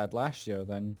positives that they had last year,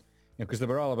 then because they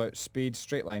were all about speed,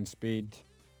 straight line speed,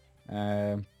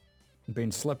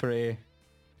 being slippery,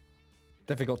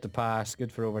 difficult to pass,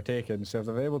 good for overtaking. So if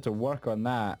they're able to work on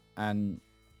that and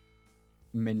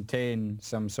maintain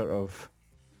some sort of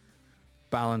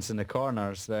balance in the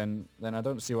corners, then I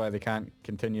don't see why they can't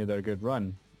continue their good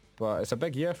run. But it's a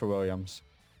big year for Williams.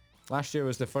 Last year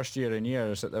was the first year in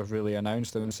years that they've really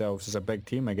announced themselves as a big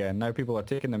team again. Now people are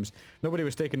taking them... Nobody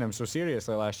was taking them so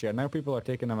seriously last year. Now people are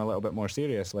taking them a little bit more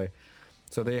seriously.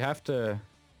 So they have to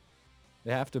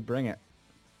bring it.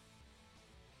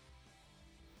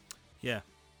 Yeah.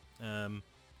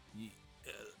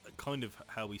 Kind of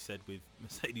how we said with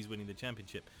Mercedes winning the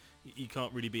championship. You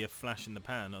can't really be a flash in the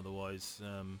pan, otherwise,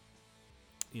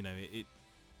 it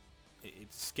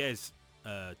scares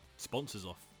sponsors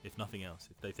off, if nothing else.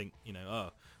 If they think,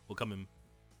 we'll come in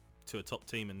to a top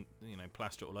team and,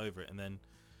 plaster it all over it, and then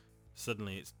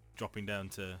suddenly it's dropping down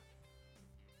to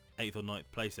 8th or 9th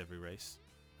place every race,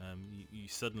 you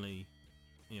suddenly,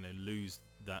 lose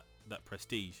that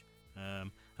prestige.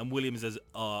 And Williams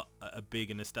are a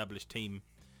big and established team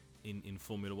in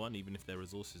Formula One, even if their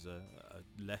resources are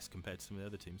less compared to some of the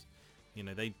other teams.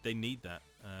 They need that.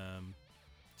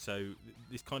 So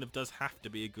this kind of does have to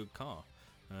be a good car.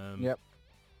 Yep.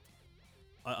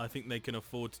 I think they can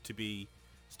afford to be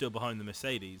still behind the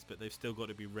Mercedes, but they've still got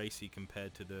to be racy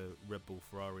compared to the Red Bull,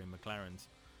 Ferrari and McLarens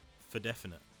for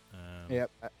definite. Yep,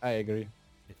 I agree.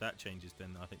 If that changes,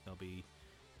 then I think there'll be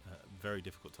very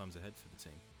difficult times ahead for the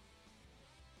team.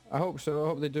 I hope so. I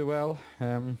hope they do well.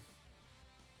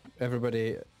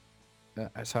 Everybody,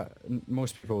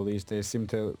 most people these days seem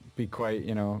to be quite,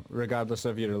 regardless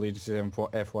of your allegiance to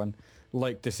F1,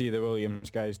 like to see the Williams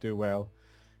guys do well.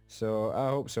 So I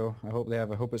hope so. I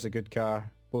hope it's a good car,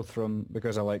 both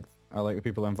because I like the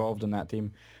people involved in that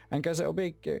team, and because it'll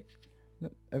be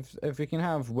if we can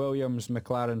have Williams,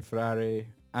 McLaren, Ferrari,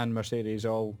 and Mercedes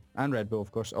and Red Bull,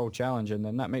 of course, all challenging,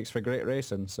 then that makes for great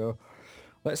racing. So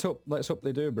let's hope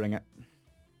they do bring it.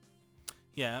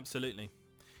 Yeah, absolutely.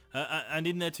 And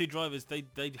in their two drivers, they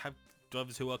have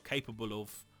drivers who are capable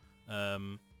of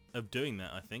doing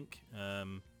that. I think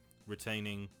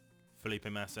retaining Felipe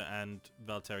Massa and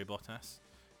Valtteri Bottas.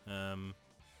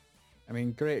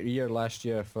 Great year last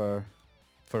year for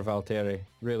Valtteri.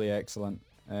 Really excellent.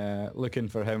 Looking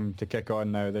for him to kick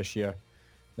on now this year.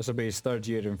 This will be his third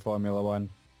year in Formula One.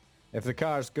 If the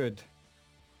car's good,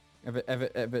 if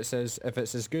it's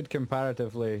as good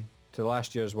comparatively to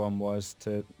last year's one was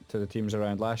to the teams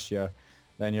around last year,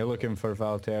 then you're looking for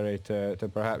Valtteri to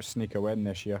perhaps sneak a win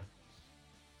this year.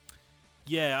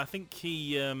 Yeah, I think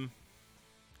he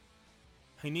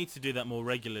needs to do that more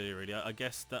regularly. Really, I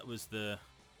guess that was the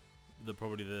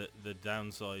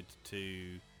downside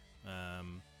to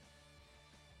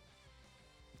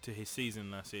his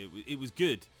season last year. It was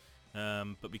good,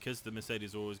 but because the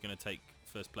Mercedes are always going to take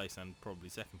first place and probably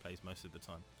second place most of the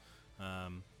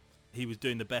time, he was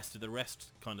doing the best of the rest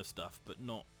kind of stuff, but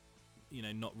not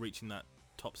reaching that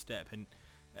top step. And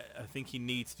I think he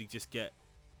needs to just get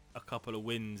a couple of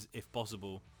wins if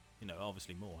possible.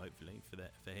 Obviously more, hopefully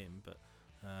for him, but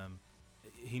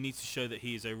he needs to show that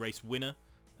he is a race winner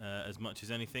as much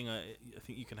as anything. I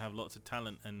think you can have lots of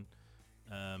talent and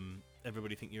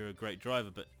everybody think you're a great driver,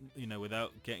 but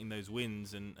without getting those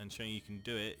wins and showing you can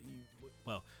do it,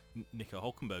 Nico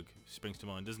Hülkenberg springs to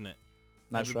mind, doesn't it?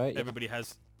 That's right.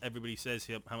 Everybody says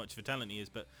how much of a talent he is,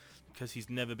 but because he's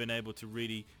never been able to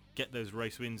really get those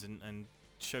race wins and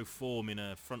show form in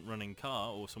a front-running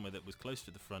car or somewhere that was close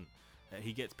to the front,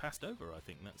 he gets passed over. I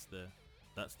think that's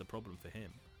the problem for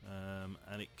him,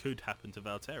 and it could happen to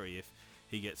Valtteri if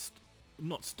he gets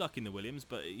not stuck in the Williams,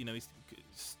 but he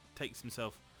takes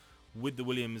himself with the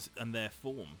Williams and their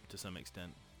form to some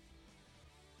extent.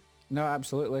 No,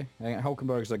 absolutely. I think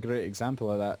Hülkenberg's a great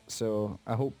example of that. So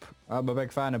I'm a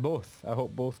big fan of both. I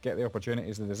hope both get the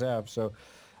opportunities they deserve. So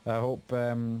I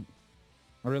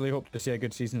really hope to see a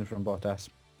good season from Bottas.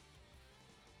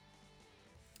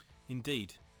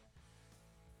 Indeed.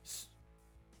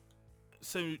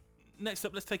 So next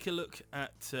up, let's take a look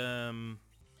at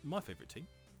my favourite team,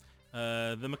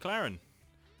 the McLaren.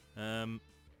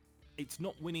 It's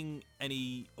not winning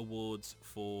any awards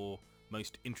for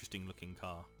most interesting looking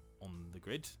car on the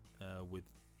grid.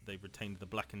 They've retained the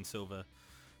black and silver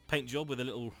paint job with a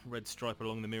little red stripe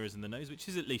along the mirrors and the nose, which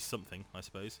is at least something, I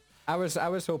suppose. I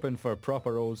was hoping for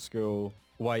proper old school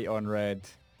white on red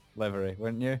livery,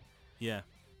 weren't you? Yeah.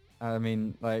 I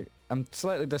mean, like, I'm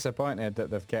slightly disappointed that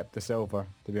they've kept the silver,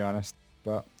 to be honest.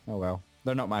 But oh well,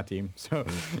 they're not my team, so.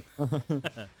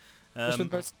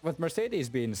 Just with Mercedes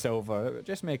being silver, it would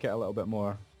just make it a little bit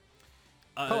more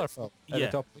colourful at the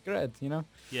top of the grid, you know?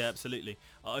 Yeah, absolutely.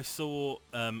 I saw,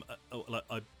 like,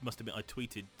 I must admit, I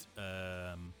tweeted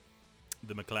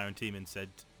the McLaren team and said,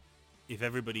 if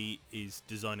everybody is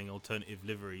designing alternative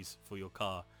liveries for your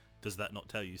car, does that not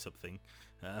tell you something?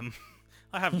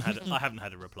 I haven't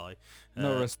had a reply.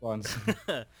 No response.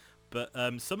 But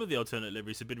some of the alternate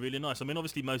liveries have been really nice. I mean,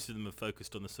 obviously most of them have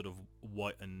focused on the sort of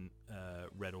white and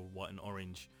red or white and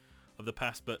orange of the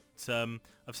past, but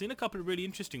I've seen a couple of really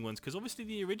interesting ones, because obviously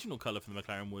the original colour for the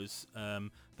McLaren was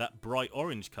that bright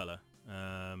orange colour.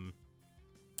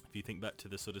 If you think back to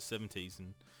the sort of 70s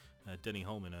and Denny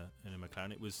Hulme in a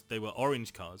McLaren, they were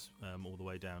orange cars all the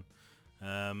way down.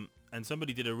 And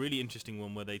somebody did a really interesting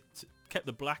one where they kept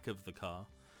the black of the car,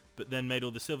 but then made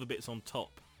all the silver bits on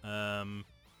top,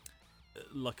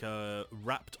 like a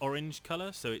wrapped orange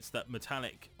colour. So it's that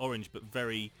metallic orange, but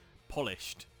very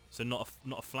polished. So not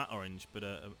a flat orange, but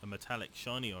a metallic,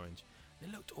 shiny orange.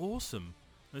 It looked awesome.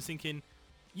 I was thinking,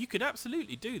 you could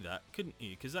absolutely do that, couldn't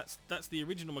you? Because that's the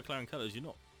original McLaren colours. You're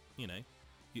not,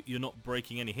 you're not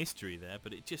breaking any history there,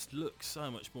 but it just looks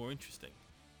so much more interesting.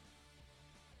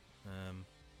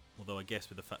 Although I guess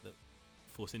with the fact that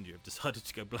Force India have decided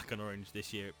to go black and orange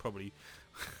this year, it probably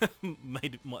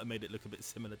might have made it look a bit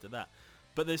similar to that.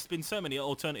 But there's been so many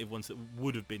alternative ones that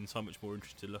would have been so much more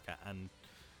interesting to look at, and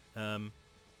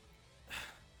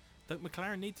don't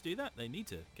McLaren need to do that? They need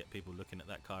to get people looking at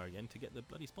that car again to get the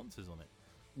bloody sponsors on it.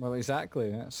 Well,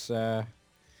 exactly. It's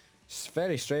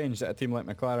very strange that a team like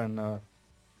McLaren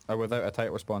are without a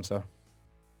title sponsor.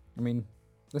 I mean,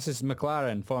 this is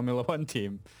McLaren Formula One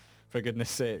team, for goodness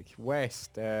sake.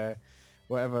 West,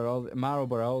 whatever,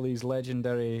 Marlboro, all these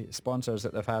legendary sponsors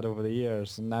that they've had over the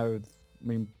years, and now, I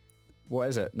mean, what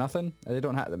is it? Nothing? They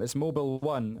don't have them. It's Mobil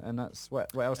 1, and that's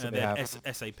what else do they have?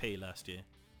 SAP last year.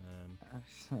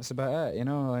 That's about it, you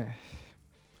know. Like,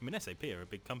 I mean, SAP are a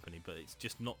big company, but it's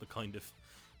just not the kind of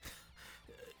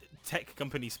tech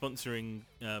company sponsoring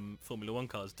Formula One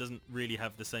cars. Doesn't really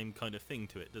have the same kind of thing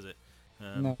to it, does it?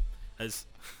 No. As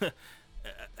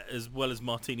as well as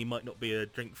Martini might not be a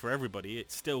drink for everybody,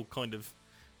 it's still kind of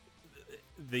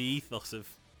the ethos of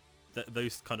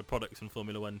those kind of products in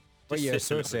Formula One. What you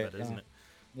associate, better, isn't it?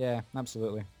 Yeah,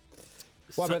 absolutely.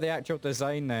 What about the actual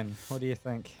design then? What do you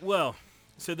think? Well,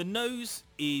 so the nose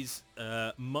is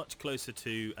much closer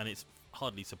to, and it's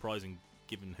hardly surprising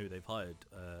given who they've hired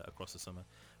across the summer,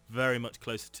 very much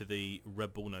closer to the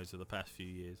Red Bull nose of the past few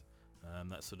years.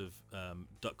 That sort of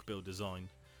duckbill design.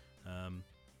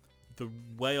 The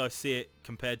way I see it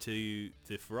compared to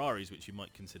the Ferraris, which you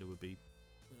might consider would be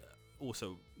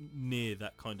also near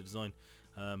that kind of design,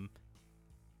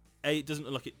 it doesn't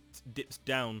look like it dips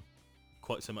down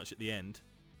quite so much at the end.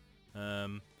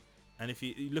 And if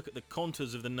you look at the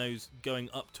contours of the nose going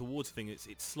up towards things,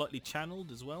 it's slightly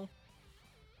channeled as well.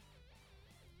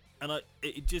 And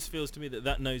it just feels to me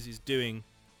that nose is doing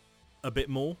a bit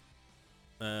more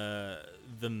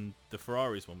than the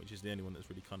Ferrari's one, which is the only one that's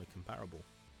really kind of comparable.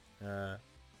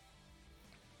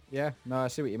 Yeah, no, I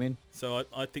see what you mean. So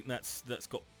I think that's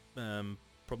got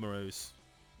Pomeroy's.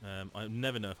 I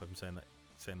never know if I'm saying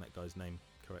that guy's name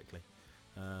correctly,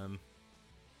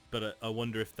 but I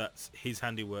wonder if that's his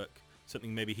handiwork.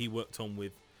 Something maybe he worked on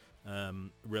with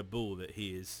Red Bull that he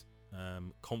is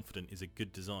confident is a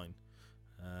good design.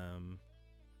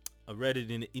 I read it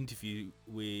in an interview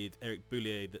with Eric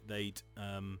Boullier that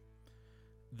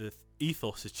the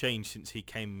ethos has changed since he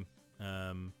came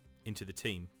into the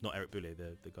team. Not Eric Boullier,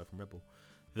 the guy from Red Bull.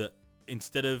 That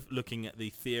instead of looking at the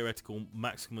theoretical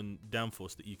maximum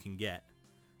downforce that you can get,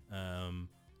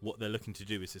 what they're looking to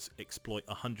do is just exploit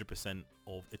 100%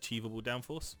 of achievable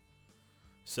downforce.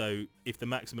 So if the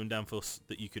maximum downforce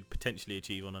that you could potentially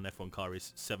achieve on an F1 car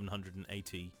is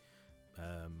 780,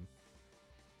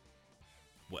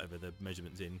 whatever the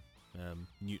measurement's in,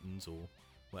 newtons or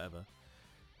whatever,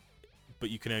 but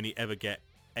you can only ever get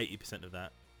 80% of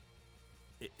that,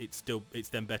 it's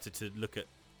then better to look at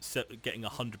getting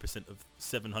 100% of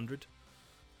 700,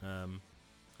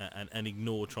 and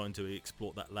ignore trying to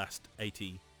exploit that last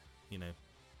 80,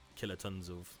 kilotons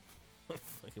of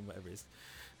fucking whatever it is,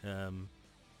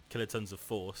 kilotons of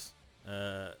force,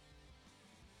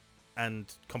 and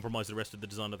compromise the rest of the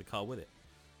design of the car with it.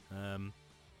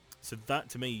 So that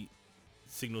to me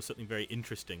signals something very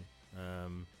interesting,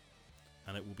 and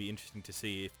it will be interesting to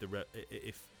see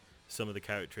if some of the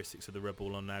characteristics of the Red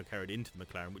Bull are now carried into the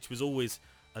McLaren, which was always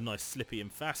a nice slippy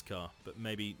and fast car, but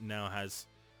maybe now has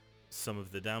some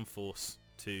of the downforce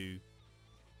to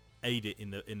aid it in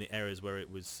the areas where it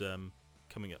was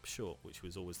coming up short, which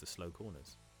was always the slow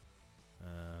corners.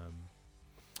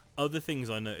 Other things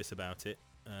I notice about it,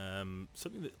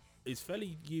 something that is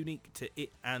fairly unique to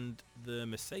it and the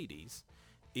Mercedes,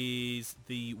 is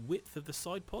the width of the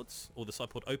side pods, or the side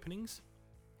pod openings.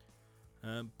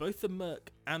 Both the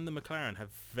Merc and the McLaren have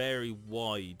very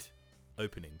wide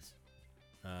openings.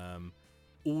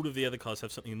 All of the other cars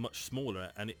have something much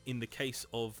smaller, and in the case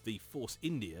of the Force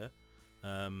India,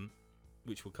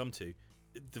 which we'll come to,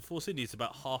 the Force India is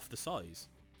about half the size.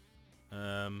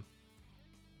 And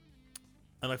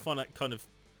I find that kind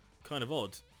of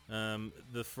odd.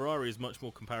 The Ferrari is much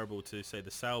more comparable to, say,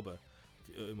 the Sauber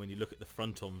when you look at the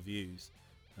front-on views,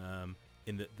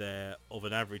 in that they're of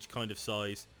an average kind of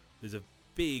size. There's a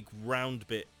big round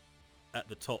bit at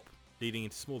the top leading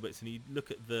into small bits, and you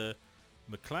look at the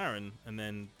McLaren and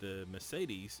then the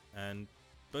Mercedes, and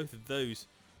both of those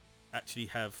actually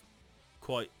have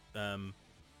quite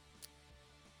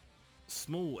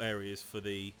small areas for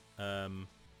the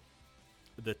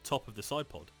top of the side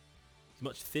pod. It's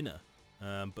much thinner,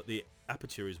 but the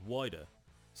aperture is wider.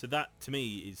 So that, to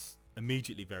me, is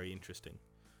immediately very interesting.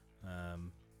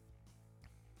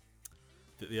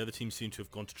 That the other teams seem to have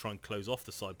gone to try and close off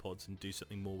the side pods and do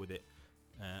something more with it,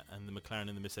 and the McLaren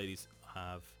and the Mercedes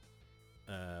have,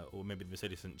 or maybe the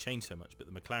Mercedes hasn't changed so much,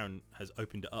 but the McLaren has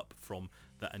opened it up from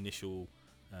that initial,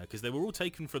 because they were all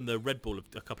taken from the Red Bull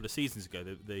a couple of seasons ago.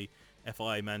 The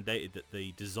FIA mandated that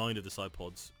the design of the side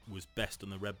pods was best on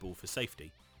the Red Bull for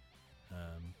safety.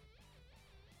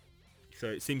 So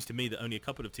it seems to me that only a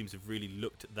couple of teams have really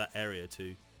looked at that area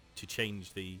to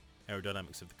change the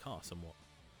aerodynamics of the car somewhat.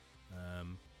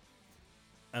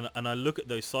 And I look at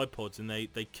those side pods, and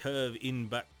they curve in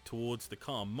back towards the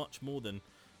car much more than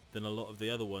a lot of the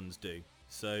other ones do.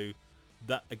 So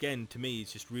that, again, to me,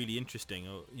 is just really interesting.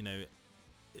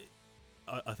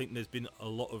 I think there's been a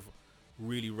lot of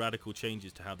really radical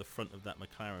changes to how the front of that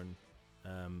McLaren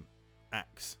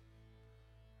acts.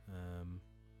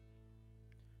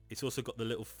 It's also got the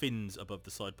little fins above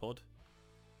the side pod.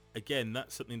 Again,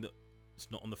 that's something that's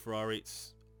not on the Ferrari.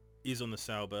 Is on the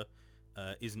Sauber,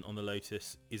 isn't on the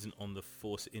Lotus, isn't on the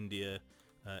Force India,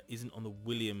 isn't on the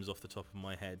Williams off the top of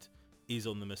my head, is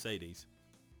on the Mercedes.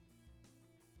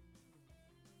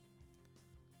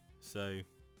 So,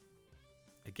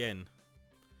 again,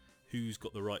 who's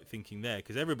got the right thinking there?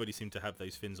 Because everybody seemed to have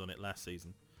those fins on it last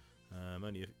season.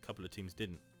 Only a couple of teams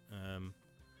didn't.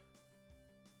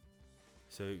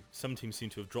 So some teams seem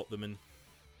to have dropped them, and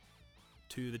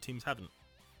two of the teams haven't.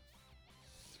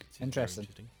 Interesting.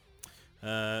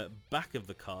 Back of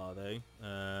the car, though.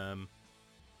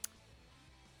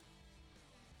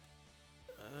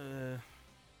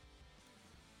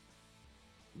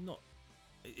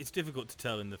 It's difficult to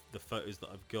tell in the photos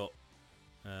that I've got,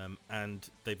 and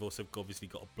they've also obviously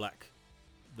got a black.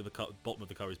 The bottom of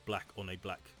the car is black on a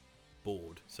black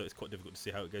board, so it's quite difficult to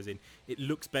see how it goes in. It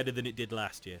looks better than it did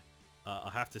last year.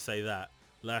 I have to say that.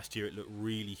 Last year it looked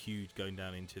really huge going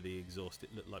down into the exhaust.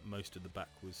 It looked like most of the back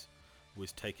was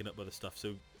taken up by the stuff.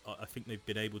 So I think they've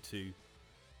been able to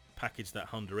package that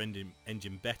Honda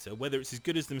engine better. Whether it's as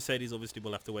good as the Mercedes, obviously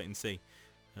we'll have to wait and see.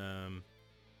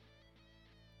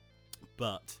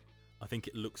 But I think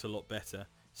it looks a lot better.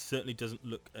 Certainly doesn't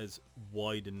look as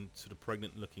wide and sort of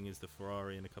pregnant looking as the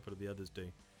Ferrari and a couple of the others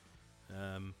do.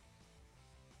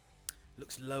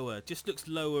 Looks lower. Just looks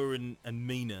lower and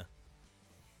meaner.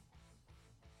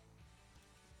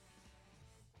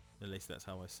 At least that's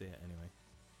how I see it anyway.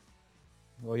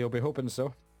 Well, you'll be hoping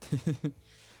so.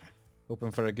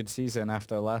 Hoping for a good season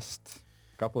after the last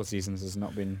couple of seasons has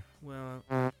not been,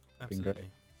 been great.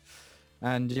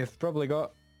 And you've probably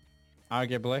got,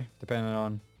 arguably, depending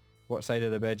on what side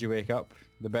of the bed you wake up,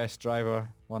 the best driver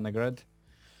on the grid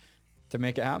to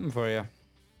make it happen for you.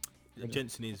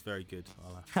 Jensen is very good.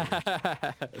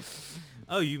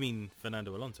 Oh, you mean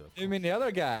Fernando Alonso? You mean the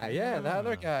other guy? Yeah, the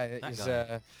other guy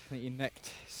that that you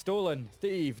nicked, stolen,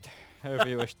 thieved, however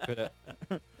you wish to put it.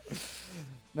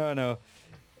 No.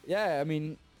 Yeah, I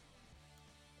mean,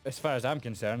 as far as I'm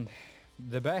concerned,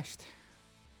 the best.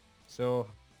 So,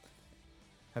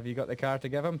 have you got the car to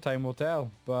give him? Time will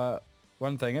tell. But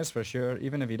one thing is for sure,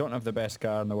 even if you don't have the best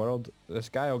car in the world, this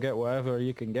guy will get whatever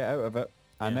you can get out of it.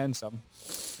 And then some.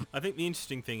 I think the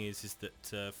interesting thing is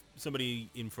that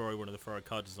somebody in Ferrari, one of the Ferrari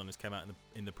car designers, came out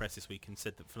in the press this week and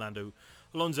said that Fernando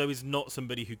Alonso is not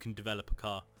somebody who can develop a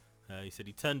car. He said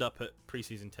he turned up at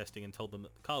pre-season testing and told them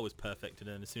that the car was perfect, and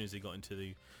then as soon as he got into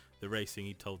the racing,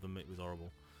 he told them it was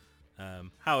horrible.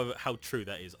 However, how true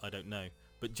that is, I don't know.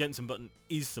 But Jenson Button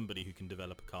is somebody who can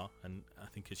develop a car, and I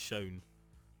think has shown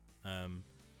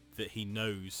that he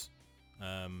knows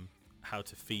how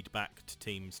to feed back to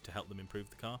teams to help them improve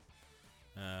the car.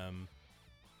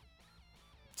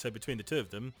 So between the two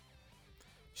of them,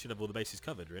 should have all the bases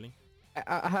covered, really.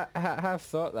 I have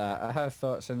thought that. I have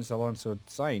thought since Alonso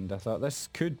signed, I thought this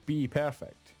could be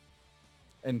perfect.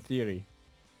 In theory.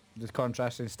 The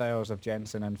contrasting styles of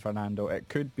Jensen and Fernando, it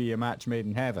could be a match made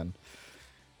in heaven.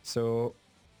 So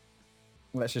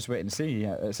let's just wait and see.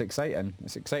 It's exciting.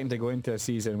 It's exciting to go into a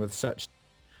season with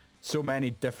so many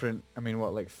different. I mean,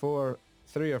 what, like 3 or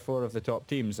 4 of the top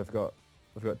teams have got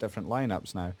different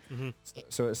lineups now. Mm-hmm.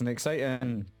 So it's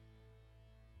exciting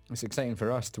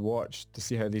for us to watch, to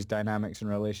see how these dynamics and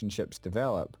relationships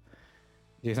develop.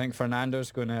 Do you think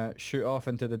Fernando's going to shoot off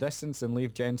into the distance and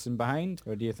leave Jensen behind,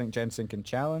 or do you think Jensen can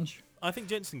challenge? I think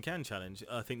Jensen can challenge.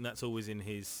 I think that's always in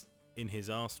his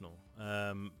arsenal.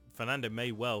 Fernando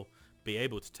may well be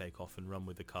able to take off and run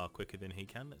with the car quicker than he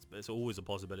can. It's always a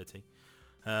possibility.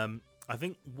 I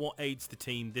think what aids the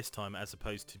team this time, as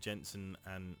opposed to Jensen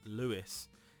and Lewis,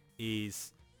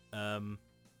 is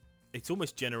it's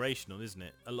almost generational, isn't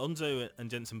it? Alonso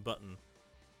and Jenson Button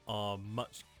are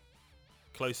much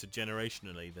closer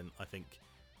generationally than I think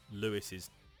Lewis is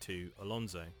to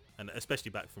Alonso, and especially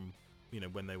back from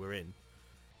when they were in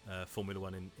Formula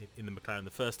One in the McLaren the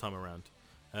first time around.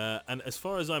 And as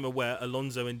far as I'm aware,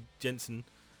 Alonso and Jensen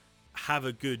have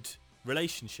a good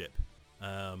relationship.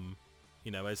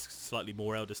 As slightly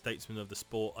more elder statesmen of the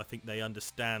sport, I think they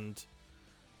understand,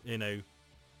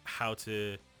 how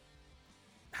to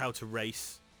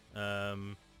race. I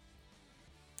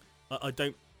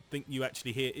don't think you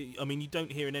actually hear. I mean, you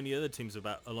don't hear in any other teams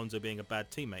about Alonso being a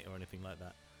bad teammate or anything like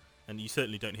that, and you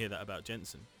certainly don't hear that about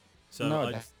Jensen. So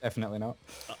no, definitely not.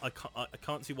 I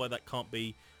can't see why that can't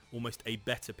be almost a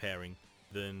better pairing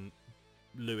than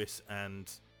Lewis and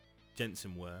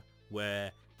Jensen were,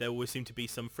 where there always seemed to be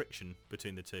some friction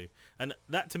between the two, and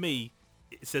that to me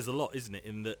it says a lot, isn't it?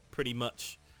 In that pretty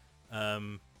much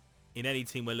in any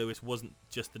team where Lewis wasn't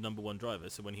just the number one driver,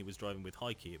 so when he was driving with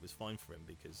Heike, it was fine for him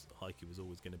because Heike was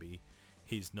always going to be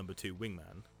his number 2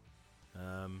 wingman.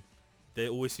 There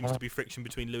always seems to be friction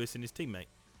between Lewis and his teammate.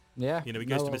 Yeah. He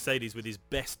goes to Mercedes with his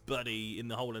best buddy in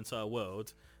the whole entire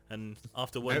world, and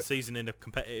after one season in a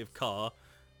competitive car,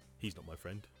 he's not my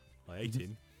friend. I hate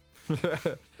him.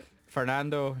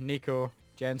 Fernando, Nico,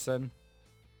 Jensen.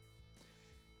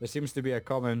 There seems to be a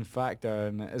common factor,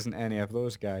 and it isn't any of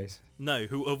those guys. No,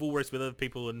 who have all raced with other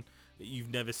people, and you've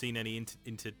never seen any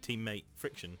inter-teammate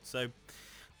friction. So,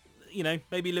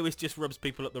 maybe Lewis just rubs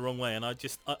people up the wrong way, and I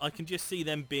can just see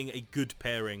them being a good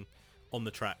pairing on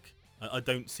the track. I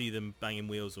don't see them banging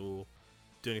wheels or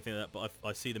doing anything like that, but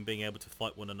I see them being able to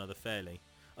fight one another fairly.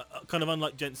 Kind of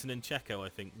unlike Jensen and Checo, I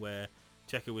think, where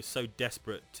Checo was so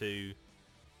desperate to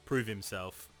prove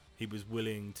himself, he was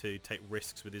willing to take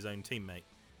risks with his own teammate.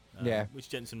 Which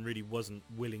Jensen really wasn't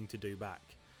willing to do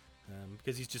back,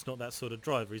 because he's just not that sort of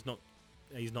driver. He's not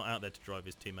out there to drive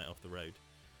his teammate off the road.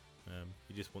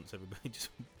 He just wants everybody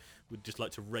would just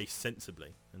like to race sensibly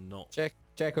and not.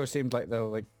 Checo seemed like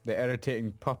the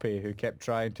irritating puppy who kept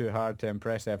trying too hard to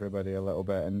impress everybody a little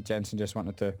bit, and Jensen just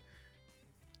wanted to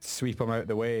sweep him out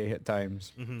the way at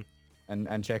times. Mm-hmm.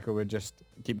 And Checo would just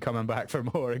keep coming back for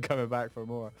more and coming back for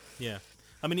more. Yeah.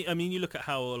 I mean, you look at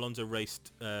how Alonso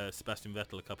raced Sebastian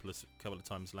Vettel a couple of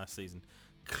times last season.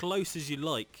 Close as you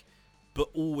like, but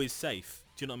always safe.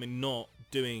 Do you know what I mean? Not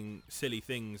doing silly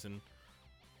things and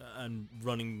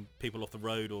running people off the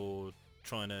road or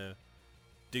trying to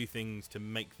do things to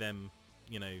make them,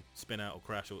 spin out or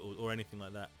crash or anything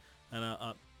like that. And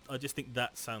I just think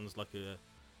that sounds like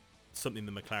something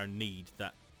the McLaren need,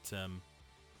 that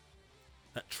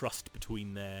trust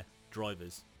between their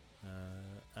drivers.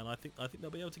 And I think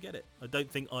they'll be able to get it. I don't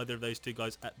think either of those two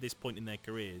guys at this point in their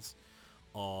careers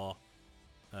are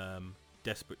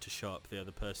desperate to show up the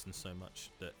other person so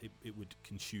much that it would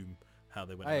consume how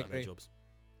they went about their jobs.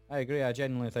 I agree. I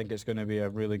genuinely think it's going to be a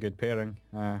really good pairing.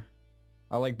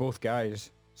 I like both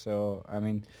guys, so I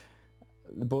mean,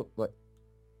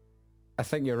 I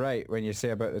think you're right when you say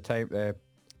about the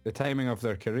timing of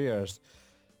their careers.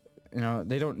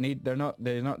 They're not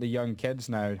the young kids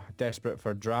now, desperate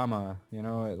for drama.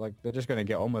 They're just going to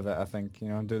get on with it, I think,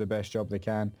 and do the best job they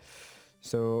can.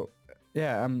 So,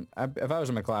 yeah, if I was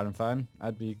a McLaren fan,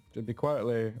 I'd be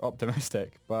quietly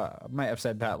optimistic, but I might have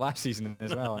said that last season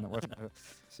as well, and it wasn't.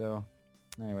 So,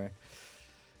 anyway.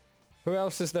 Who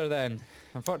else is there then?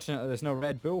 Unfortunately, there's no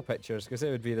Red Bull pictures, because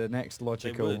they would be the next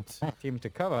logical team to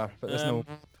cover, but there's no.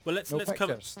 Well, let's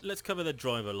cover the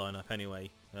driver lineup anyway.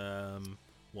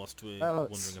 Whilst we're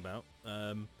wondering about,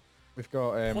 we've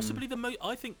got possibly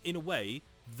I think in a way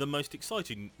the most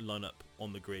exciting lineup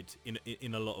on the grid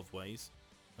in a lot of ways.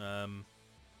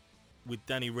 with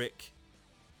Danny Rick,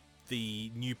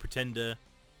 the new pretender,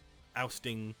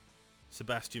 ousting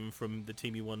Sebastian from the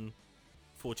team he won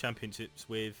 4 championships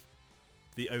with,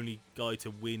 the only guy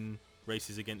to win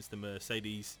races against the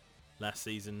Mercedes last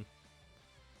season,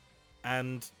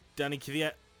 and Danny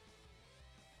Kvyat,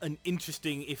 an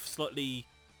interesting, if slightly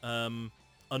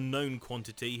unknown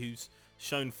quantity, who's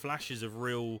shown flashes of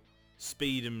real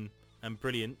speed and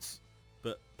brilliance,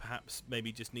 but perhaps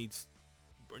maybe just needed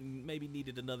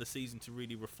another season to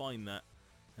really refine that.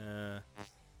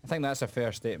 I think that's a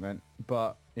fair statement,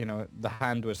 but the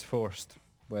hand was forced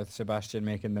with Sebastian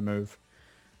making the move,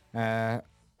 and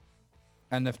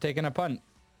they've taken a punt.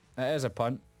 It is a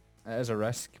punt, it is a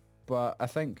risk, but I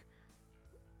think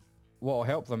what will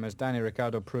help them is Danny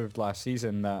Ricciardo proved last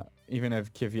season that even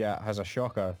if Kvyat has a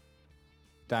shocker,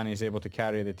 Danny's able to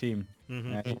carry the team.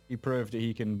 Mm-hmm. He proved that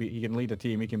he can lead a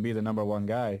team. He can be the number one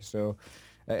guy. So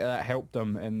that helped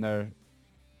them in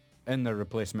their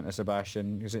replacement of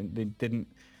Sebastian, because it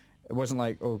wasn't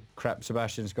like, oh crap,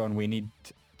 Sebastian's gone, we need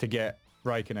to get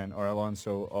Raikkonen or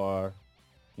Alonso or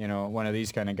one of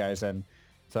these kind of guys in.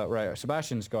 Thought, right,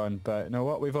 Sebastian's gone, but you know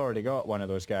what, we've already got one of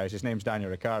those guys. His name's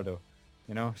Daniel Ricciardo.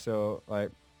 So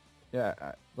like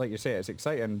you say, it's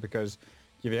exciting because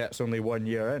Kvyat's only 1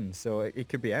 year in, so it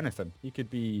could be anything. He could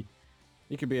be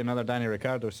another Danny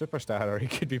Ricciardo superstar, or he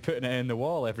could be putting it in the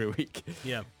wall every week.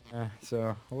 Yeah.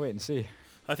 So we'll wait and see.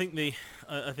 I think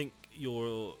I think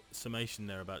your summation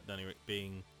there about Danny Rick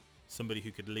being somebody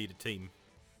who could lead a team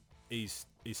is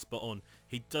spot on.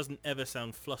 He doesn't ever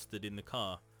sound flustered in the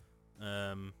car,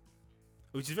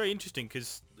 which is very interesting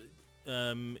because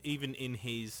even in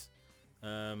his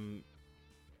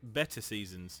better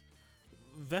seasons,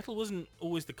 Vettel wasn't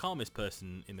always the calmest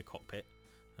person in the cockpit.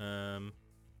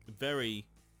 Very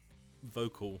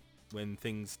vocal when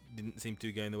things didn't seem to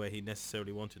be going the way he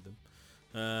necessarily wanted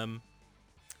them.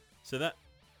 So that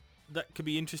could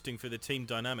be interesting for the team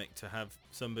dynamic, to have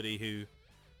somebody who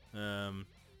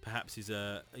perhaps is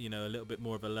a little bit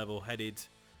more of a level-headed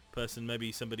person,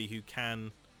 maybe somebody who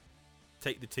can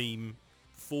take the team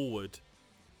forward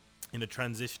in a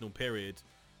transitional period.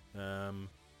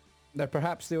 They're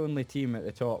perhaps the only team at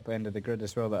the top end of the grid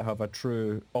as well that have a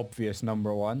true obvious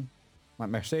number one. Like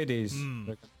Mercedes,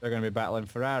 they're going to be battling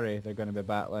Ferrari, they're going to be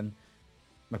battling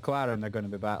McLaren, they're going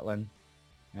to be battling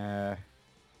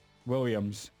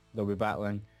Williams, they'll be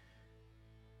battling.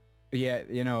 Yeah, at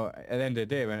the end of the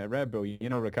day, when at Red Bull,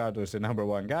 Ricciardo's the number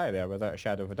one guy there without a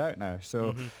shadow of a doubt now.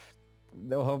 So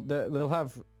they'll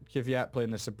have Kvyat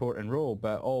playing the supporting role,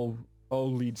 but all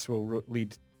leads will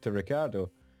lead to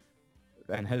Ricciardo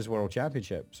and his World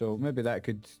Championship. So maybe that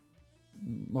could,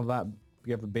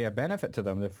 be a benefit to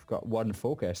them. They've got one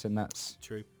focus, and that's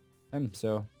true. Him.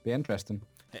 So be interesting.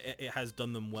 It has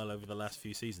done them well over the last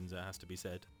few seasons, it has to be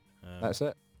said. That's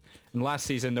it. And last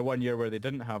season, the 1 year where they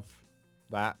didn't have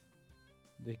that,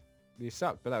 they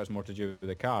sucked, but that was more to do with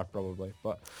the car, probably.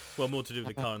 But more to do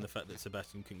with the car and the fact that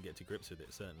Sebastian couldn't get to grips with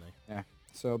it, certainly. Yeah.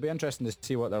 So it'll be interesting to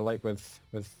see what they're like with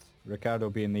Ricciardo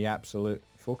being the absolute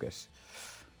focus.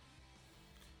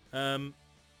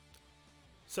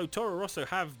 So Toro Rosso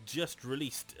have just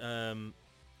released, when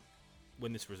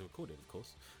this was recorded, of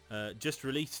course, just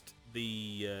released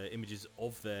the images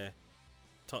of their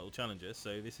title challenger.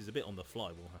 So this is a bit on the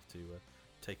fly. We'll have to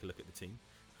take a look at the team.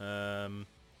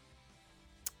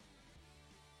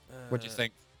 What do you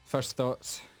think? First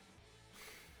thoughts?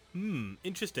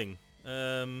 Interesting.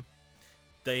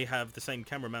 They have the same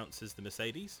camera mounts as the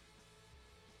Mercedes.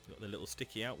 Got the little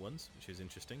sticky out ones, which is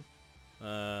interesting.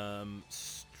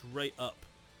 Straight up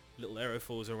little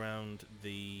aerofoils around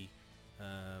the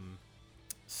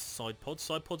side pods.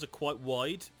 Side pods are quite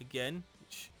wide again,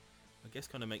 which I guess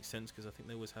kind of makes sense because I think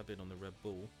they always have been on the Red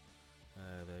Bull.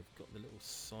 They've got the little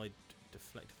side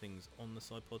deflect things on the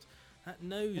side pods. That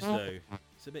nose though,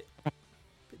 it's a bit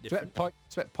different.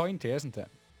 It's a bit pointy, isn't it?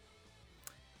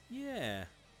 Yeah.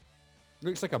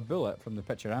 Looks like a bullet from the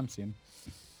picture I'm seeing.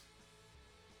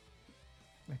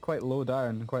 They're quite low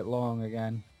down and quite long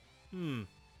again. Do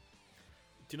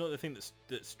you know the thing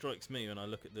that strikes me when I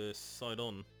look at the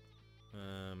side-on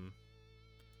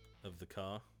of the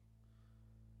car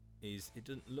is it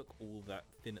doesn't look all that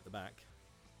thin at the back.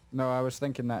 No, I was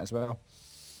thinking that as well.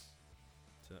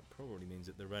 So that probably means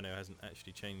that the Renault hasn't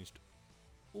actually changed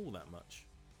all that much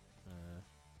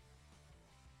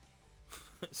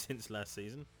since last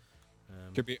season.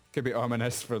 Could be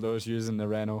ominous for those using the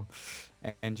Renault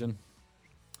engine.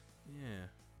 Yeah.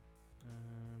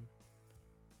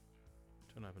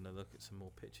 Trying to have another look at some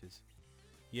more pictures.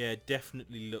 Yeah,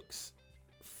 definitely looks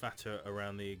fatter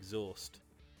around the exhaust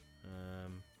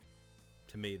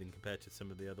to me than compared to some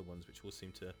of the other ones, which all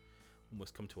seem to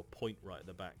almost come to a point right at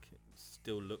the back. It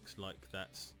still looks like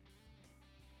that's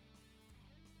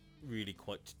really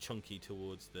quite chunky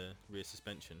towards the rear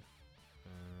suspension. I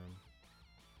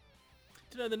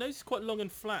don't know, the nose is quite long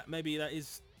and flat. Maybe that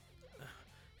is...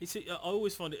 I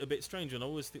always find it a bit strange, and I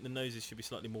always think the noses should be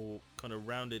slightly more kind of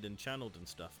rounded and channeled and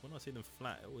stuff. When I see them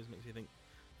flat, it always makes me think...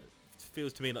 It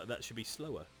feels to me like that should be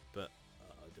slower, but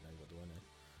I don't know, what do I know?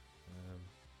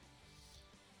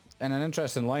 And an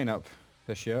interesting lineup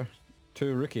this year.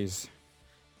 2 rookies.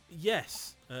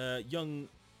 Yes, young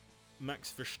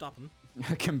Max Verstappen.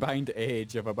 A combined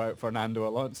age of about Fernando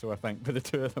Alonso, I think, for the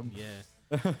 2 of them. Yeah.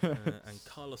 And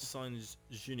Carlos Sainz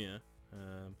Jr.,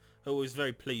 who was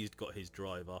very pleased got his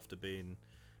drive after being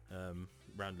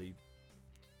roundly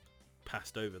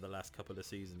passed over the last couple of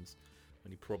seasons,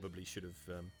 when he probably should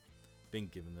have been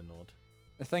given the nod.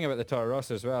 The thing about the Toro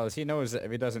Rosso as well is he knows that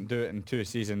if he doesn't do it in 2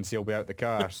 seasons, he'll be out the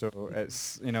car. So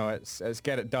it's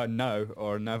get it done now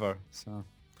or never. So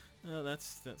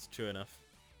that's true enough.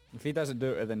 if he doesn't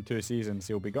do it within 2 seasons,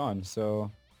 he'll be gone.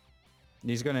 So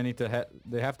he's going to need to hit.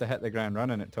 They have to hit the ground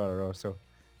running at Toro Rosso.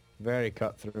 Very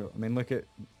cutthroat. I mean, look at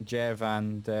Jev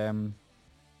and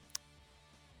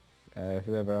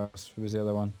whoever else. Who was the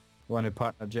other one? The one who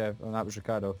partnered Jev, and that was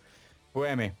Ricciardo.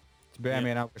 Buemi. It's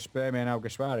Buemi and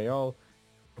Alguersuari all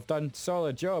have done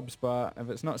solid jobs, but if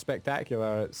it's not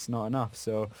spectacular, it's not enough.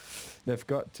 So they've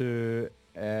got to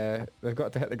hit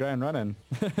the ground running.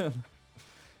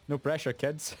 No pressure,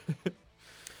 kids.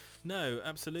 No,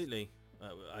 absolutely.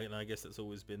 I guess that's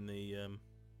always been the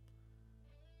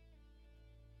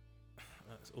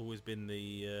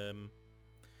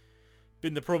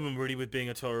been the problem really with being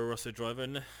a Toro Rosso driver,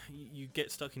 and you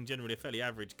get stuck in generally a fairly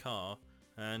average car,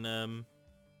 and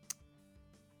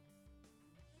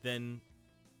then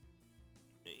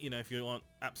if you aren't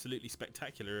absolutely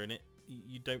spectacular in it,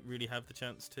 you don't really have the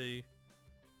chance to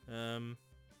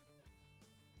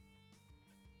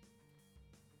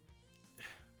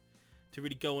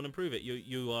really go on and prove it.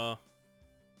 You are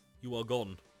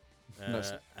gone,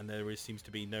 and there seems to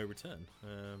be no return.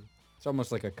 It's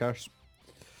almost like a curse.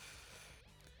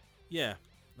 Yeah.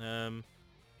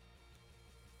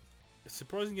 It's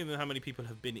surprising given how many people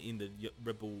have been in the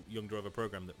Red Bull Young Driver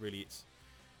program that really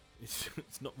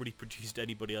it's not really produced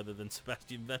anybody other than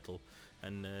Sebastian Vettel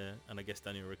and I guess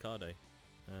Daniel Ricciardo.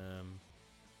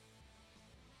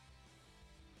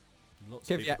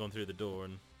 Lots of people gone through the door,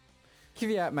 and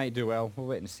Kvyat might do well. We'll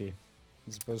wait and see,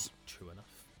 I suppose. True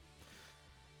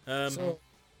enough. So,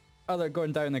 other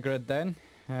going down the grid then.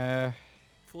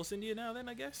 Force India now then,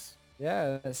 I guess?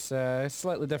 Yeah, it's a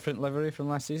slightly different livery from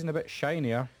last season, a bit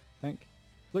shinier, I think.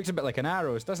 Looks a bit like an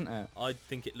Arrows, doesn't it? I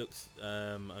think it looks,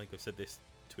 I think I've said this,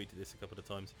 tweeted this a couple of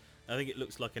times. I think it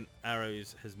looks like an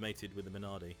Arrows has mated with a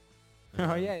Minardi.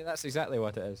 Oh yeah, that's exactly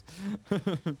what it is.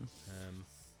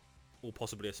 Or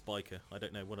possibly a Spiker. I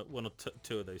don't know, one or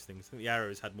two of those things. I think the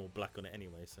Arrows had more black on it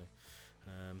anyway, so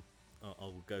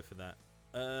I'll go for that.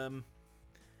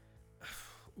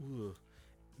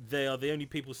 They are the only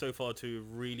people so far to have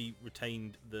really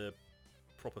retained the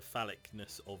proper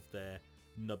phallicness of their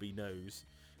nubby nose.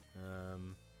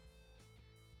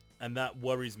 And that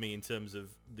worries me in terms of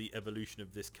the evolution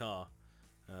of this car.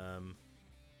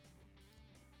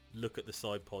 Look at the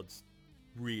side pods,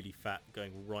 really fat,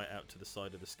 going right out to the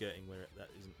side of the skirting, where that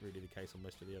isn't really the case on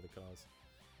most of the other cars.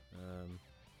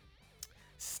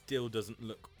 Still doesn't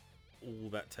look all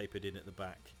that tapered in at the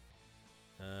back.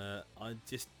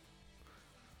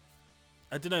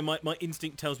 I don't know, my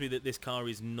instinct tells me that this car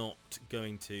is not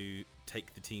going to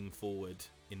take the team forward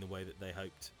in the way that they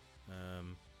hoped.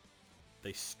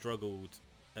 They struggled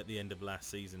at the end of last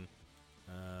season.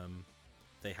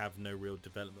 They have no real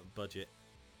development budget.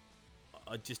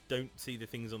 I just don't see the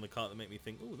things on the car that make me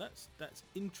think, oh, that's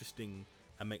interesting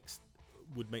and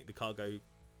would make the car go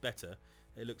better.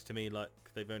 It looks to me like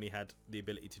they've only had the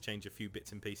ability to change a few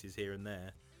bits and pieces here and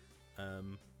there,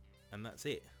 and that's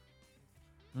it.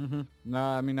 Mm-hmm. No,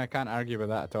 I mean, I can't argue with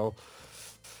that at all.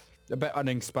 A bit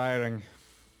uninspiring.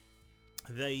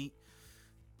 They're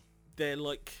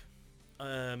like,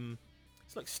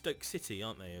 it's like Stoke City,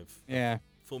 aren't they, of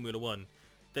Formula One?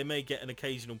 They may get an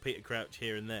occasional Peter Crouch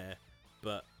here and there,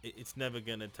 but it's never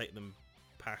going to take them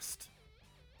past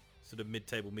sort of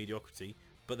mid-table mediocrity.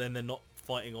 But then they're not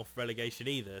fighting off relegation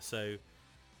either. So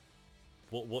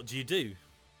what do you do?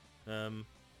 The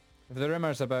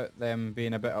rumours about them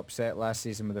being a bit upset last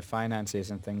season with the finances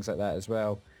and things like that as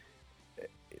well,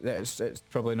 it's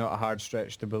probably not a hard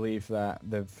stretch to believe that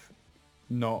they've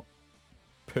not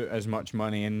put as much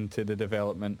money into the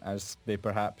development as they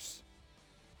perhaps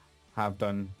have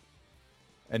done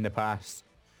in the past,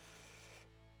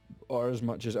 or as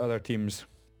much as other teams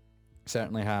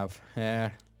Certainly have.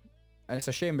 Yeah. It's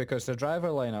a shame because the driver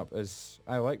lineup is...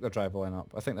 I like the driver lineup.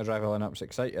 I think the driver lineup's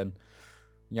exciting.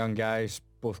 Young guys,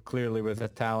 both clearly with the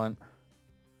talent.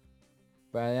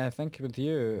 But I think with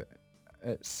you,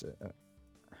 it's...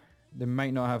 they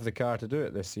might not have the car to do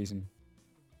it this season.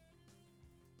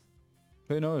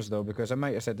 Who knows though, because I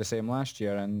might have said the same last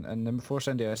year, and the Force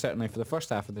India, certainly for the first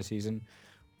half of the season,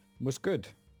 was good.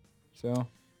 So...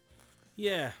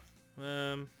 Yeah.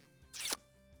 I'm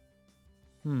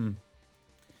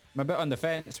a bit on the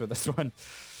fence with this one.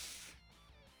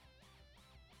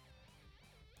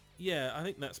 Yeah, I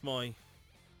think that's my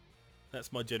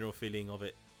general feeling of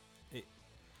it.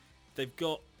 They've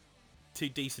got two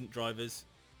decent drivers.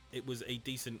 It was a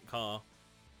decent car.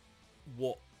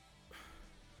 What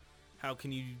are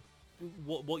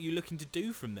you looking to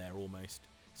do from there almost?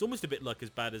 It's almost a bit like as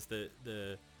bad as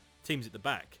the teams at the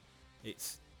back.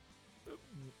 It's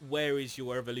where is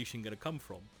your evolution going to come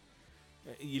from?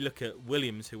 You look at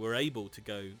Williams, who were able to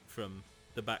go from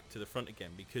the back to the front again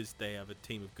because they have a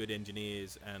team of good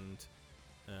engineers and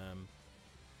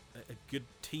a good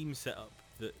team setup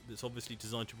that's obviously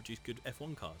designed to produce good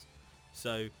F1 cars.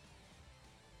 So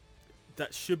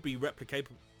that should be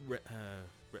replicable. That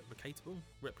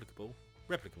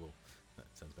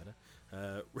sounds better.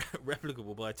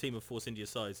 Replicable by a team of Force India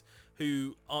size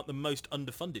who aren't the most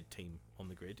underfunded team on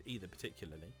the grid either,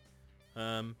 particularly.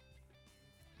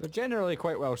 They're generally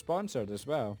quite well sponsored as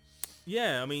well.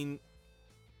 Yeah, I mean,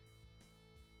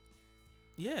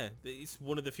 yeah, it's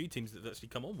one of the few teams that's actually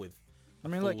come on with I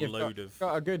mean, look, you've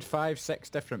got a good 5-6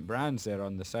 different brands there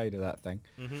on the side of that thing.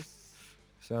 Mm-hmm.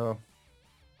 So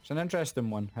it's an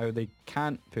interesting one, how they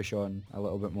can't push on a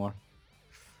little bit more.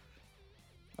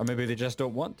 Or maybe they just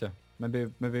don't want to. Maybe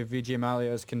Vijay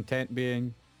Mallya is content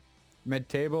being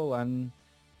mid-table and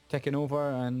ticking over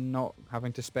and not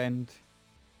having to spend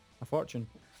a fortune.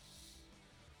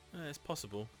 It's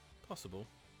possible.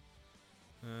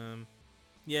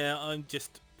 Yeah,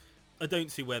 I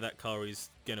don't see where that car is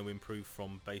going to improve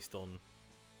from based on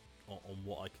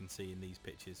what I can see in these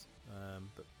pictures.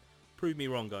 But prove me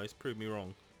wrong, guys. Prove me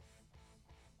wrong.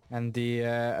 And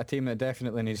a team that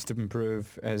definitely needs to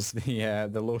improve is the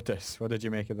Lotus. What did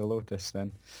you make of the Lotus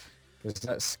then? Because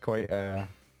that's quite...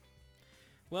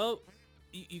 Well,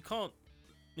 you can't...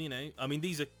 I mean,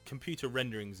 these are computer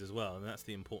renderings as well, and that's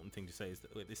the important thing to say, is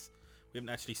that we haven't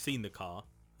actually seen the car.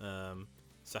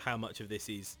 So how much of this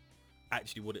is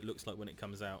actually what it looks like when it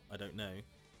comes out, I don't know.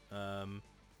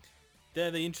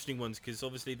 They're the interesting ones because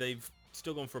obviously they've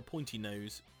still gone for a pointy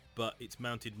nose, but it's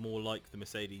mounted more like the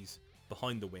Mercedes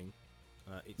behind the wing.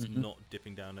 It's not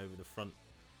dipping down over the front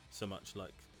so much,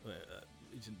 like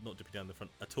it's not dipping down the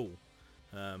front at all.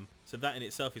 So that in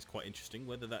itself is quite interesting.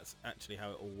 Whether that's actually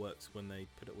how it all works when they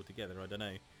put it all together, I don't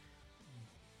know.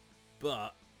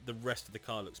 But the rest of the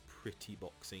car looks pretty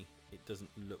boxy. It doesn't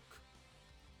look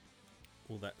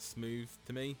all that smooth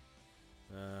to me.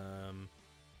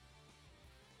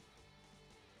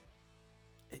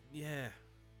 It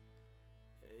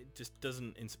just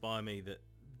doesn't inspire me that,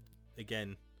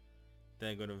 again,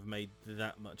 they're going to have made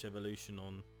that much evolution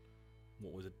on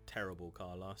what was a terrible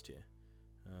car last year.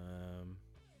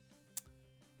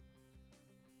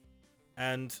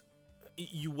 And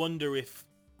you wonder if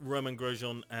Romain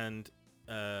Grosjean and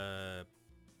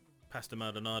Pastor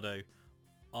Maldonado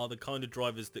are the kind of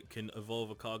drivers that can evolve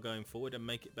a car going forward and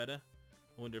make it better.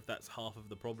 I wonder if that's half of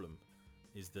the problem,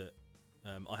 is that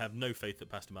I have no faith that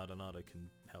Pastor Maldonado can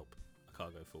help a car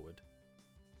go forward.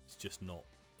 It's just not.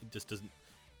 It just doesn't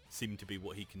seem to be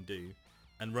what he can do.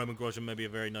 And Romain Grosjean may be a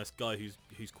very nice guy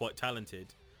who's quite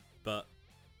talented, but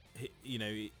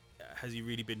has he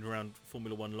really been around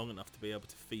Formula One long enough to be able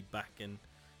to feed back and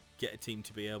get a team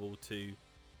to be able to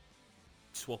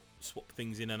swap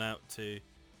things in and out to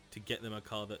get them a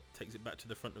car that takes it back to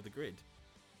the front of the grid?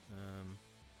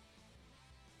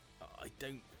 I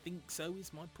don't think so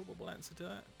is my probable answer to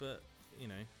that, but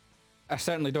I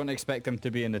certainly don't expect them to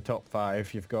be in the top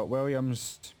 5. You've got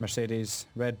Williams, Mercedes,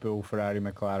 Red Bull, Ferrari,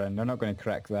 McLaren. They're not going to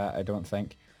crack that, I don't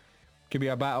think. Could be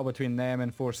a battle between them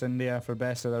and Force India for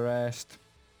best of the rest.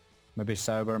 Maybe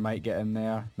Sauber might get in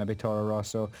there, maybe Toro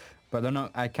Rosso, but they're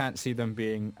not. I can't see them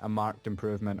being a marked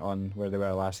improvement on where they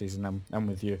were last season. I'm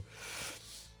with you.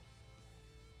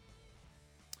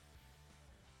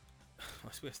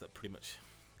 I suppose that pretty much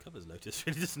covers Lotus,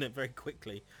 really, doesn't it? Very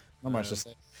quickly. Not much to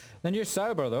say. The new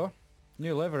Sauber, though,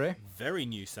 new livery. Very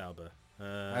new Sauber.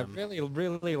 I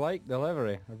really like the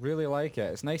livery. I really like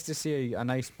it. It's nice to see a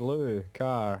nice blue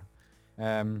car.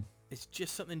 It's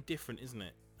just something different, isn't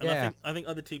it? And yeah. I think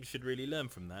other teams should really learn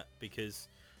from that, because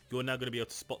you're now going to be able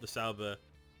to spot the Sauber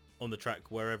on the track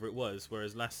wherever it was,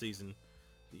 whereas last season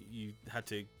you had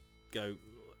to go,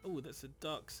 oh, that's a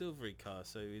dark silvery car.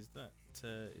 So is that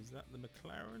the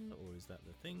McLaren, or is that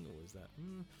the thing, or is that?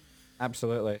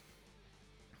 Absolutely.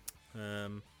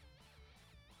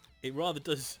 It rather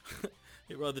does.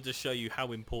 It rather does show you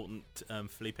how important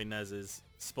Felipe Nasr's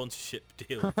sponsorship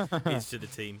deal is to the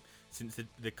team, since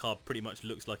the car pretty much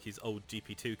looks like his old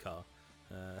GP2 car.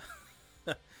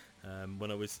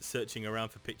 When I was searching around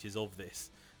for pictures of this,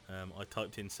 I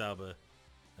typed in Sauber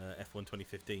F1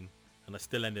 2015, and I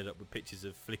still ended up with pictures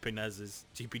of Felipe Nasr's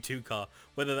GP2 car.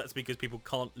 Whether that's because people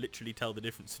can't literally tell the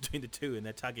difference between the two and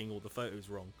they're tagging all the photos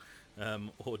wrong,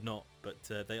 or not, but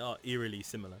they are eerily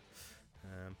similar.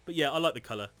 But yeah, I like the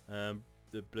colour.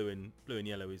 The blue and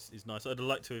yellow is nice. I'd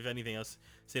like to, if anything else,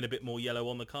 seen a bit more yellow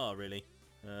on the car, really.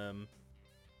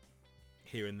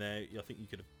 Here and there, I think you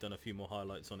could have done a few more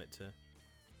highlights on it to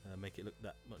make it look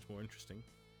that much more interesting.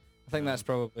 I think that's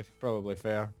probably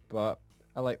fair, but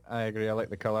I agree. I like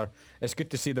the colour. It's good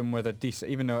to see them with a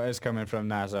decent, even though it is coming from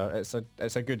NASA. It's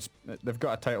a good. They've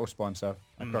got a title sponsor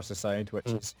across the side, which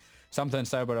is something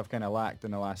Sauber have kind of lacked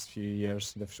in the last few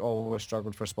years. They've always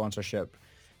struggled for sponsorship.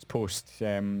 It's post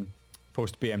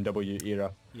BMW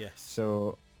era. Yes.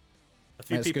 So a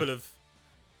few people have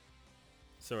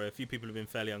been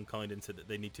fairly unkind and said that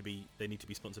they need to be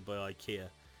sponsored by IKEA.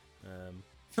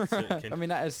 So I mean,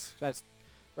 that's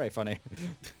very funny.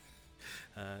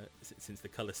 Since the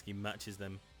colour scheme matches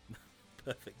them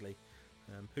perfectly.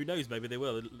 Who knows, maybe they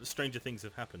will. Stranger things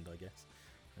have happened, I guess.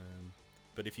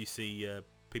 But if you see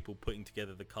people putting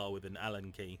together the car with an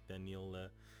Allen key, then you'll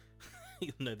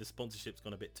know the sponsorship's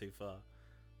gone a bit too far.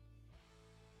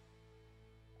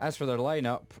 As for their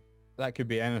lineup, that could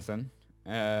be anything.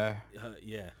 Yeah.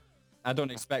 I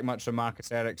don't expect much from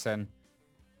Marcus Ericsson,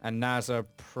 and Nasr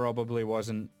probably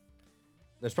wasn't.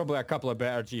 There's probably a couple of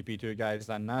better GP2 guys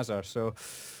than Nasr, so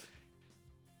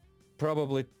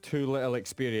probably too little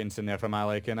experience in there for my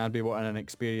liking. I'd be wanting an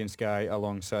experienced guy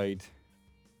alongside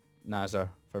Nasr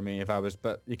for me if I was,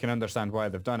 but you can understand why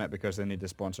they've done it, because they need the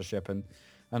sponsorship, and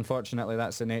unfortunately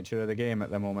that's the nature of the game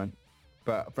at the moment.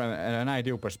 But from an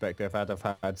ideal perspective, I'd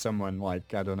have had someone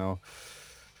like, I don't know,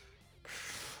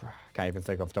 can't even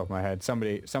think off the top of my head,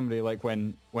 somebody like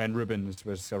when Rubens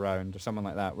was around, or someone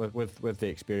like that with the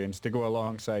experience to go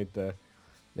alongside the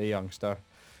youngster.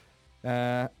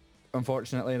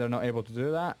 Unfortunately, they're not able to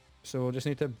do that, so we'll just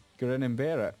need to grin and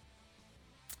bear it.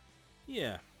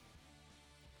 Yeah.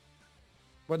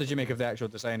 What did you make of the actual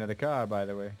design of the car, by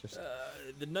the way? Just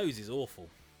the nose is awful.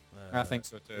 I think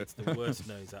so too. It's the worst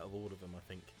nose out of all of them, I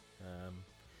think.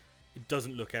 It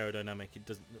doesn't look aerodynamic. It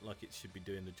doesn't look like it should be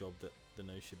doing the job that the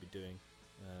nose should be doing.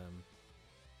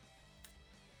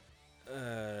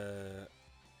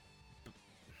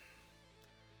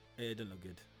 It doesn't look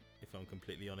good, if I'm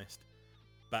completely honest.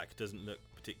 Back doesn't look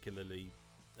particularly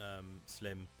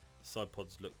slim. Side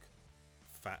pods look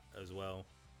fat as well.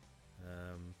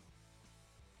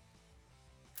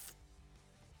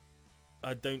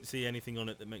 I don't see anything on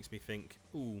it that makes me think,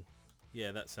 ooh,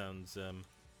 yeah, that sounds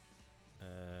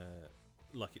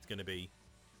like it's going to be.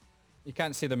 You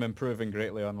can't see them improving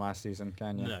greatly on last season,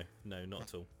 can you? No, not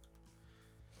at all.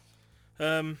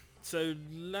 So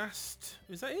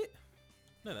is that it?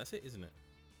 No, that's it, isn't it?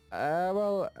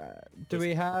 Do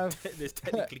we have... There's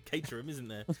technically Caterham, isn't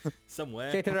there?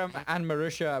 Somewhere. Caterham and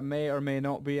Marussia may or may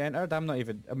not be entered. I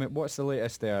mean, what's the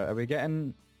latest there? Are we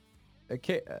getting...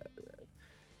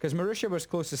 Because Marussia was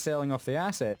close to selling off the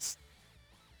assets.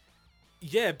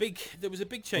 Yeah, there was a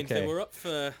big change. Okay. They were up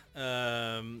for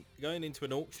going into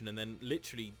an auction, and then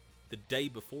literally the day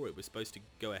before it was supposed to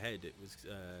go ahead, it was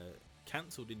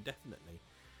cancelled indefinitely.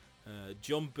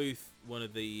 John Booth, one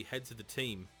of the heads of the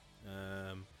team,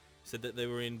 said that they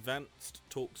were in advanced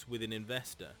talks with an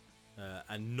investor,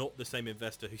 and not the same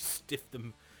investor who stiffed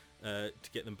them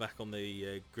to get them back on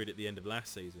the grid at the end of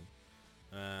last season.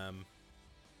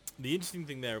 The interesting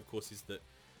thing there, of course, is that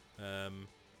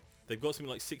they've got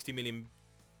something like £60 million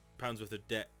worth of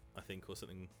debt, I think, or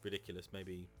something ridiculous,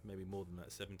 maybe more than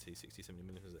that, 60, 70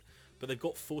 million, is it? But they've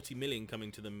got 40 million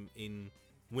coming to them in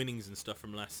winnings and stuff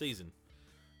from last season.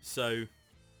 So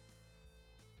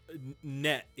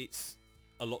net, it's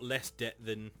a lot less debt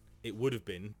than it would have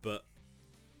been, but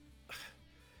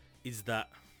does that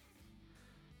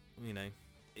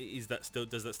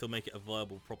still make it a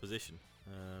viable proposition?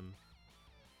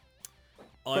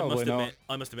 I must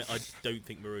admit, I don't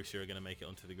think Marussia are going to make it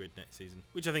onto the grid next season,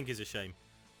 which I think is a shame.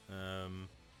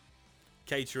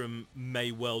 Caterham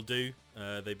may well do.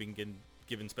 They've been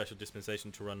given special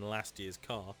dispensation to run last year's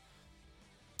car.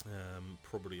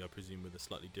 Probably, I presume, with a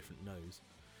slightly different nose.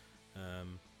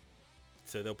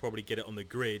 So they'll probably get it on the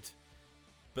grid.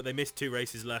 But they missed 2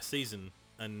 races last season.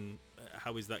 and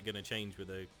how is that going to change with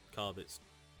a car that's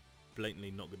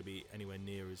blatantly not going to be anywhere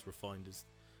near as refined as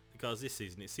the cars this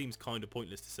season? It seems kind of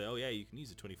pointless to say, oh yeah, you can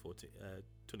use a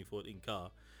 2014 car.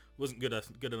 It wasn't good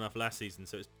enough last season,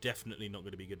 so it's definitely not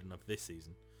going to be good enough this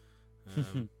season.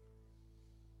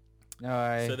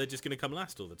 So they're just going to come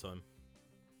last all the time.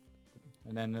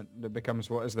 And then it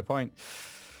becomes, what is the point?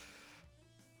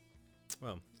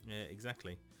 Well, yeah,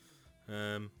 exactly.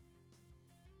 It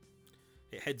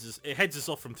heads us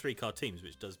off from 3-car teams,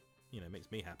 which does,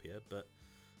 makes me happier. But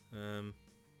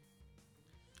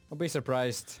I'll be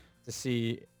surprised to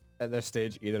see at this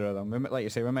stage either of them. Like you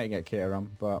say, we might get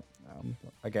Caterham, but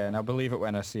again, I'll believe it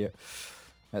when I see it.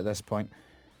 At this point,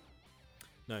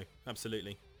 no,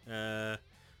 absolutely.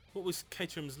 What was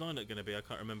Caterham's lineup going to be? I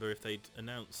can't remember if they'd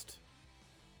announced.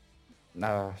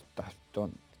 No, I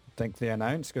don't think they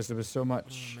announced because there was so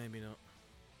much. Maybe not.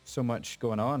 So much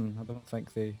going on. I don't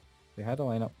think they had a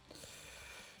lineup.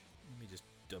 Let me just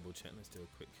double check. Let's do a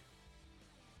quick.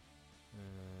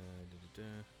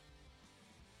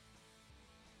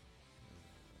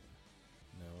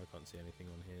 No, I can't see anything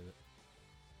on here.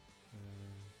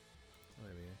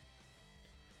 There we go.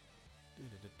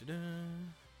 Come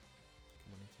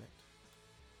on, internet.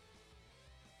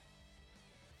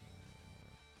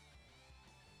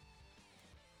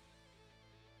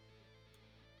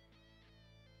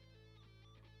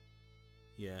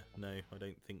 Yeah, no, I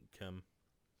don't think. I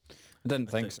didn't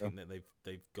think so. Think that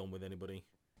they've gone with anybody.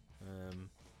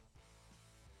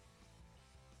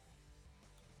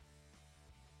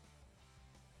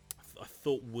 I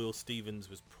thought Will Stevens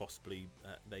was possibly.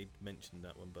 They mentioned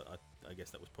that one, but I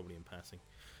guess that was probably in passing.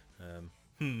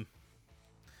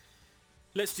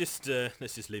 Let's just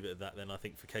leave it at that then. I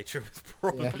think for Caterham it's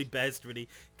probably best, really, in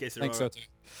case there are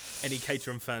any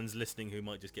Caterham fans listening who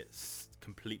might just get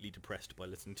completely depressed by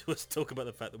listening to us talk about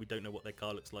the fact that we don't know what their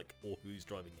car looks like or who's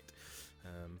driving it.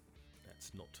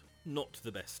 That's not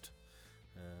the best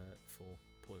for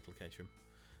poor little Caterham.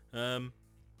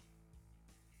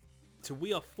 So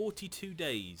we are 42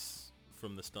 days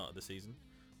from the start of the season.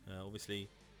 Obviously,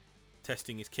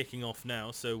 testing is kicking off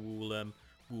now, so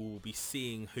we'll be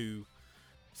seeing who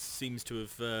seems to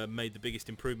have made the biggest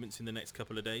improvements in the next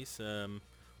couple of days.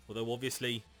 Although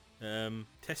obviously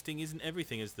testing isn't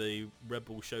everything, as the Red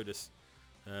Bull showed us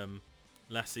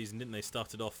last season, didn't they?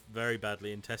 Started off very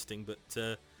badly in testing, but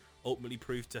ultimately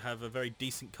proved to have a very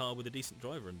decent car with a decent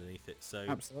driver underneath it. So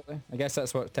absolutely, I guess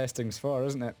that's what testing's for,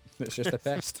 isn't it? It's just a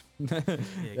test.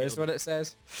 That's what it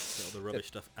says. Get all the rubbish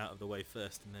stuff out of the way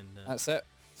first, and then that's it.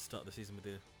 Start the season with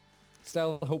the.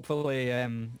 Still, hopefully,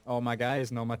 all my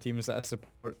guys and all my teams that I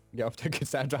support get off to a good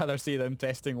start. I'd rather see them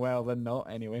testing well than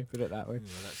not. Anyway, put it that way.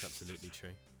 Yeah, that's absolutely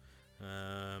true.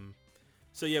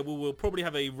 So yeah, we'll probably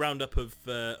have a roundup of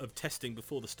testing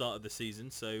before the start of the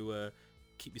season. So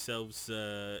keep yourselves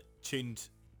tuned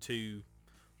to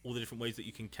all the different ways that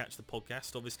you can catch the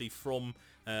podcast. Obviously, from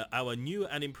our new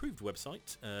and improved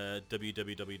website,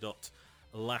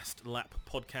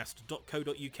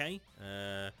 www.lastlappodcast.co.uk.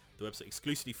 The website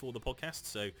exclusively for the podcast,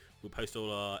 so we'll post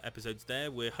all our episodes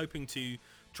there. We're hoping to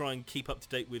try and keep up to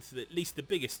date with at least the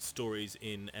biggest stories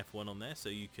in F1 on there, so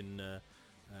you can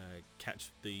catch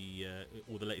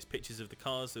all the latest pictures of the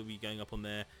cars that will be going up on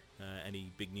there.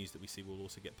 Any big news that we see will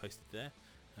also get posted there.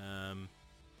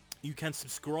 You can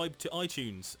subscribe to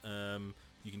iTunes.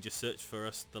 You can just search for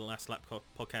us, the Last Lap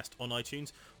Podcast, on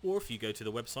iTunes, or if you go to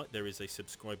the website, there is a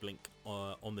subscribe link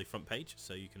on the front page,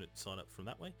 so you can sign up from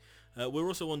that way. We're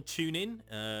also on TuneIn,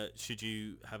 should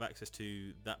you have access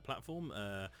to that platform,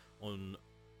 on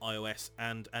iOS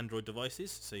and Android devices,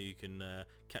 so you can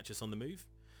catch us on the move.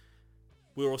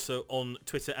 We're also on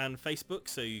Twitter and Facebook,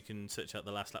 so you can search out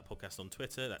the Last Lap Podcast on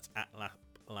Twitter. That's at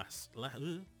Last Lap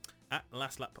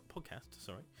Podcast,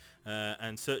 sorry,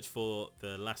 and search for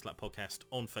the Last Lap Podcast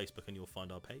on Facebook and you'll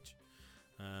find our page.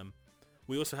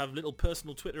 We also have little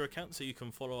personal Twitter accounts, so you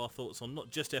can follow our thoughts on not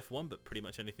just F1 but pretty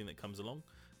much anything that comes along.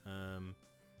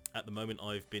 At the moment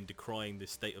I've been decrying the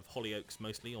state of Hollyoaks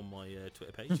mostly on my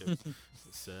Twitter page.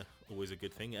 It's always a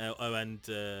good thing. And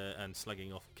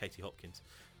slagging off Katie Hopkins,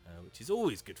 which is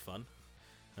always good fun.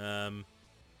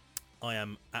 I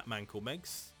am at Man Called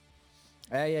Megs.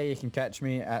 Yeah, you can catch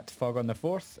me at Fog on the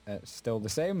 4th. It's still the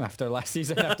same after last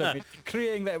season. After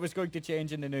decreeing that it was going to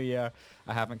change in the new year,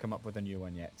 I haven't come up with a new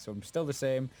one yet. So I'm still the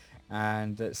same,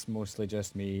 and it's mostly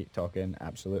just me talking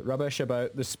absolute rubbish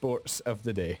about the sports of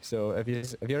the day. So if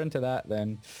you're into that,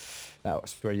 then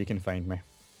that's where you can find me.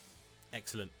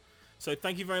 Excellent. So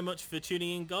thank you very much for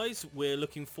tuning in, guys. We're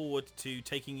looking forward to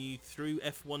taking you through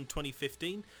F1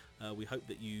 2015. We hope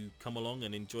that you come along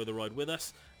and enjoy the ride with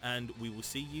us, and we will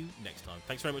see you next time.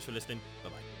 Thanks very much for listening.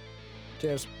 Bye-bye.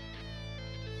 Cheers.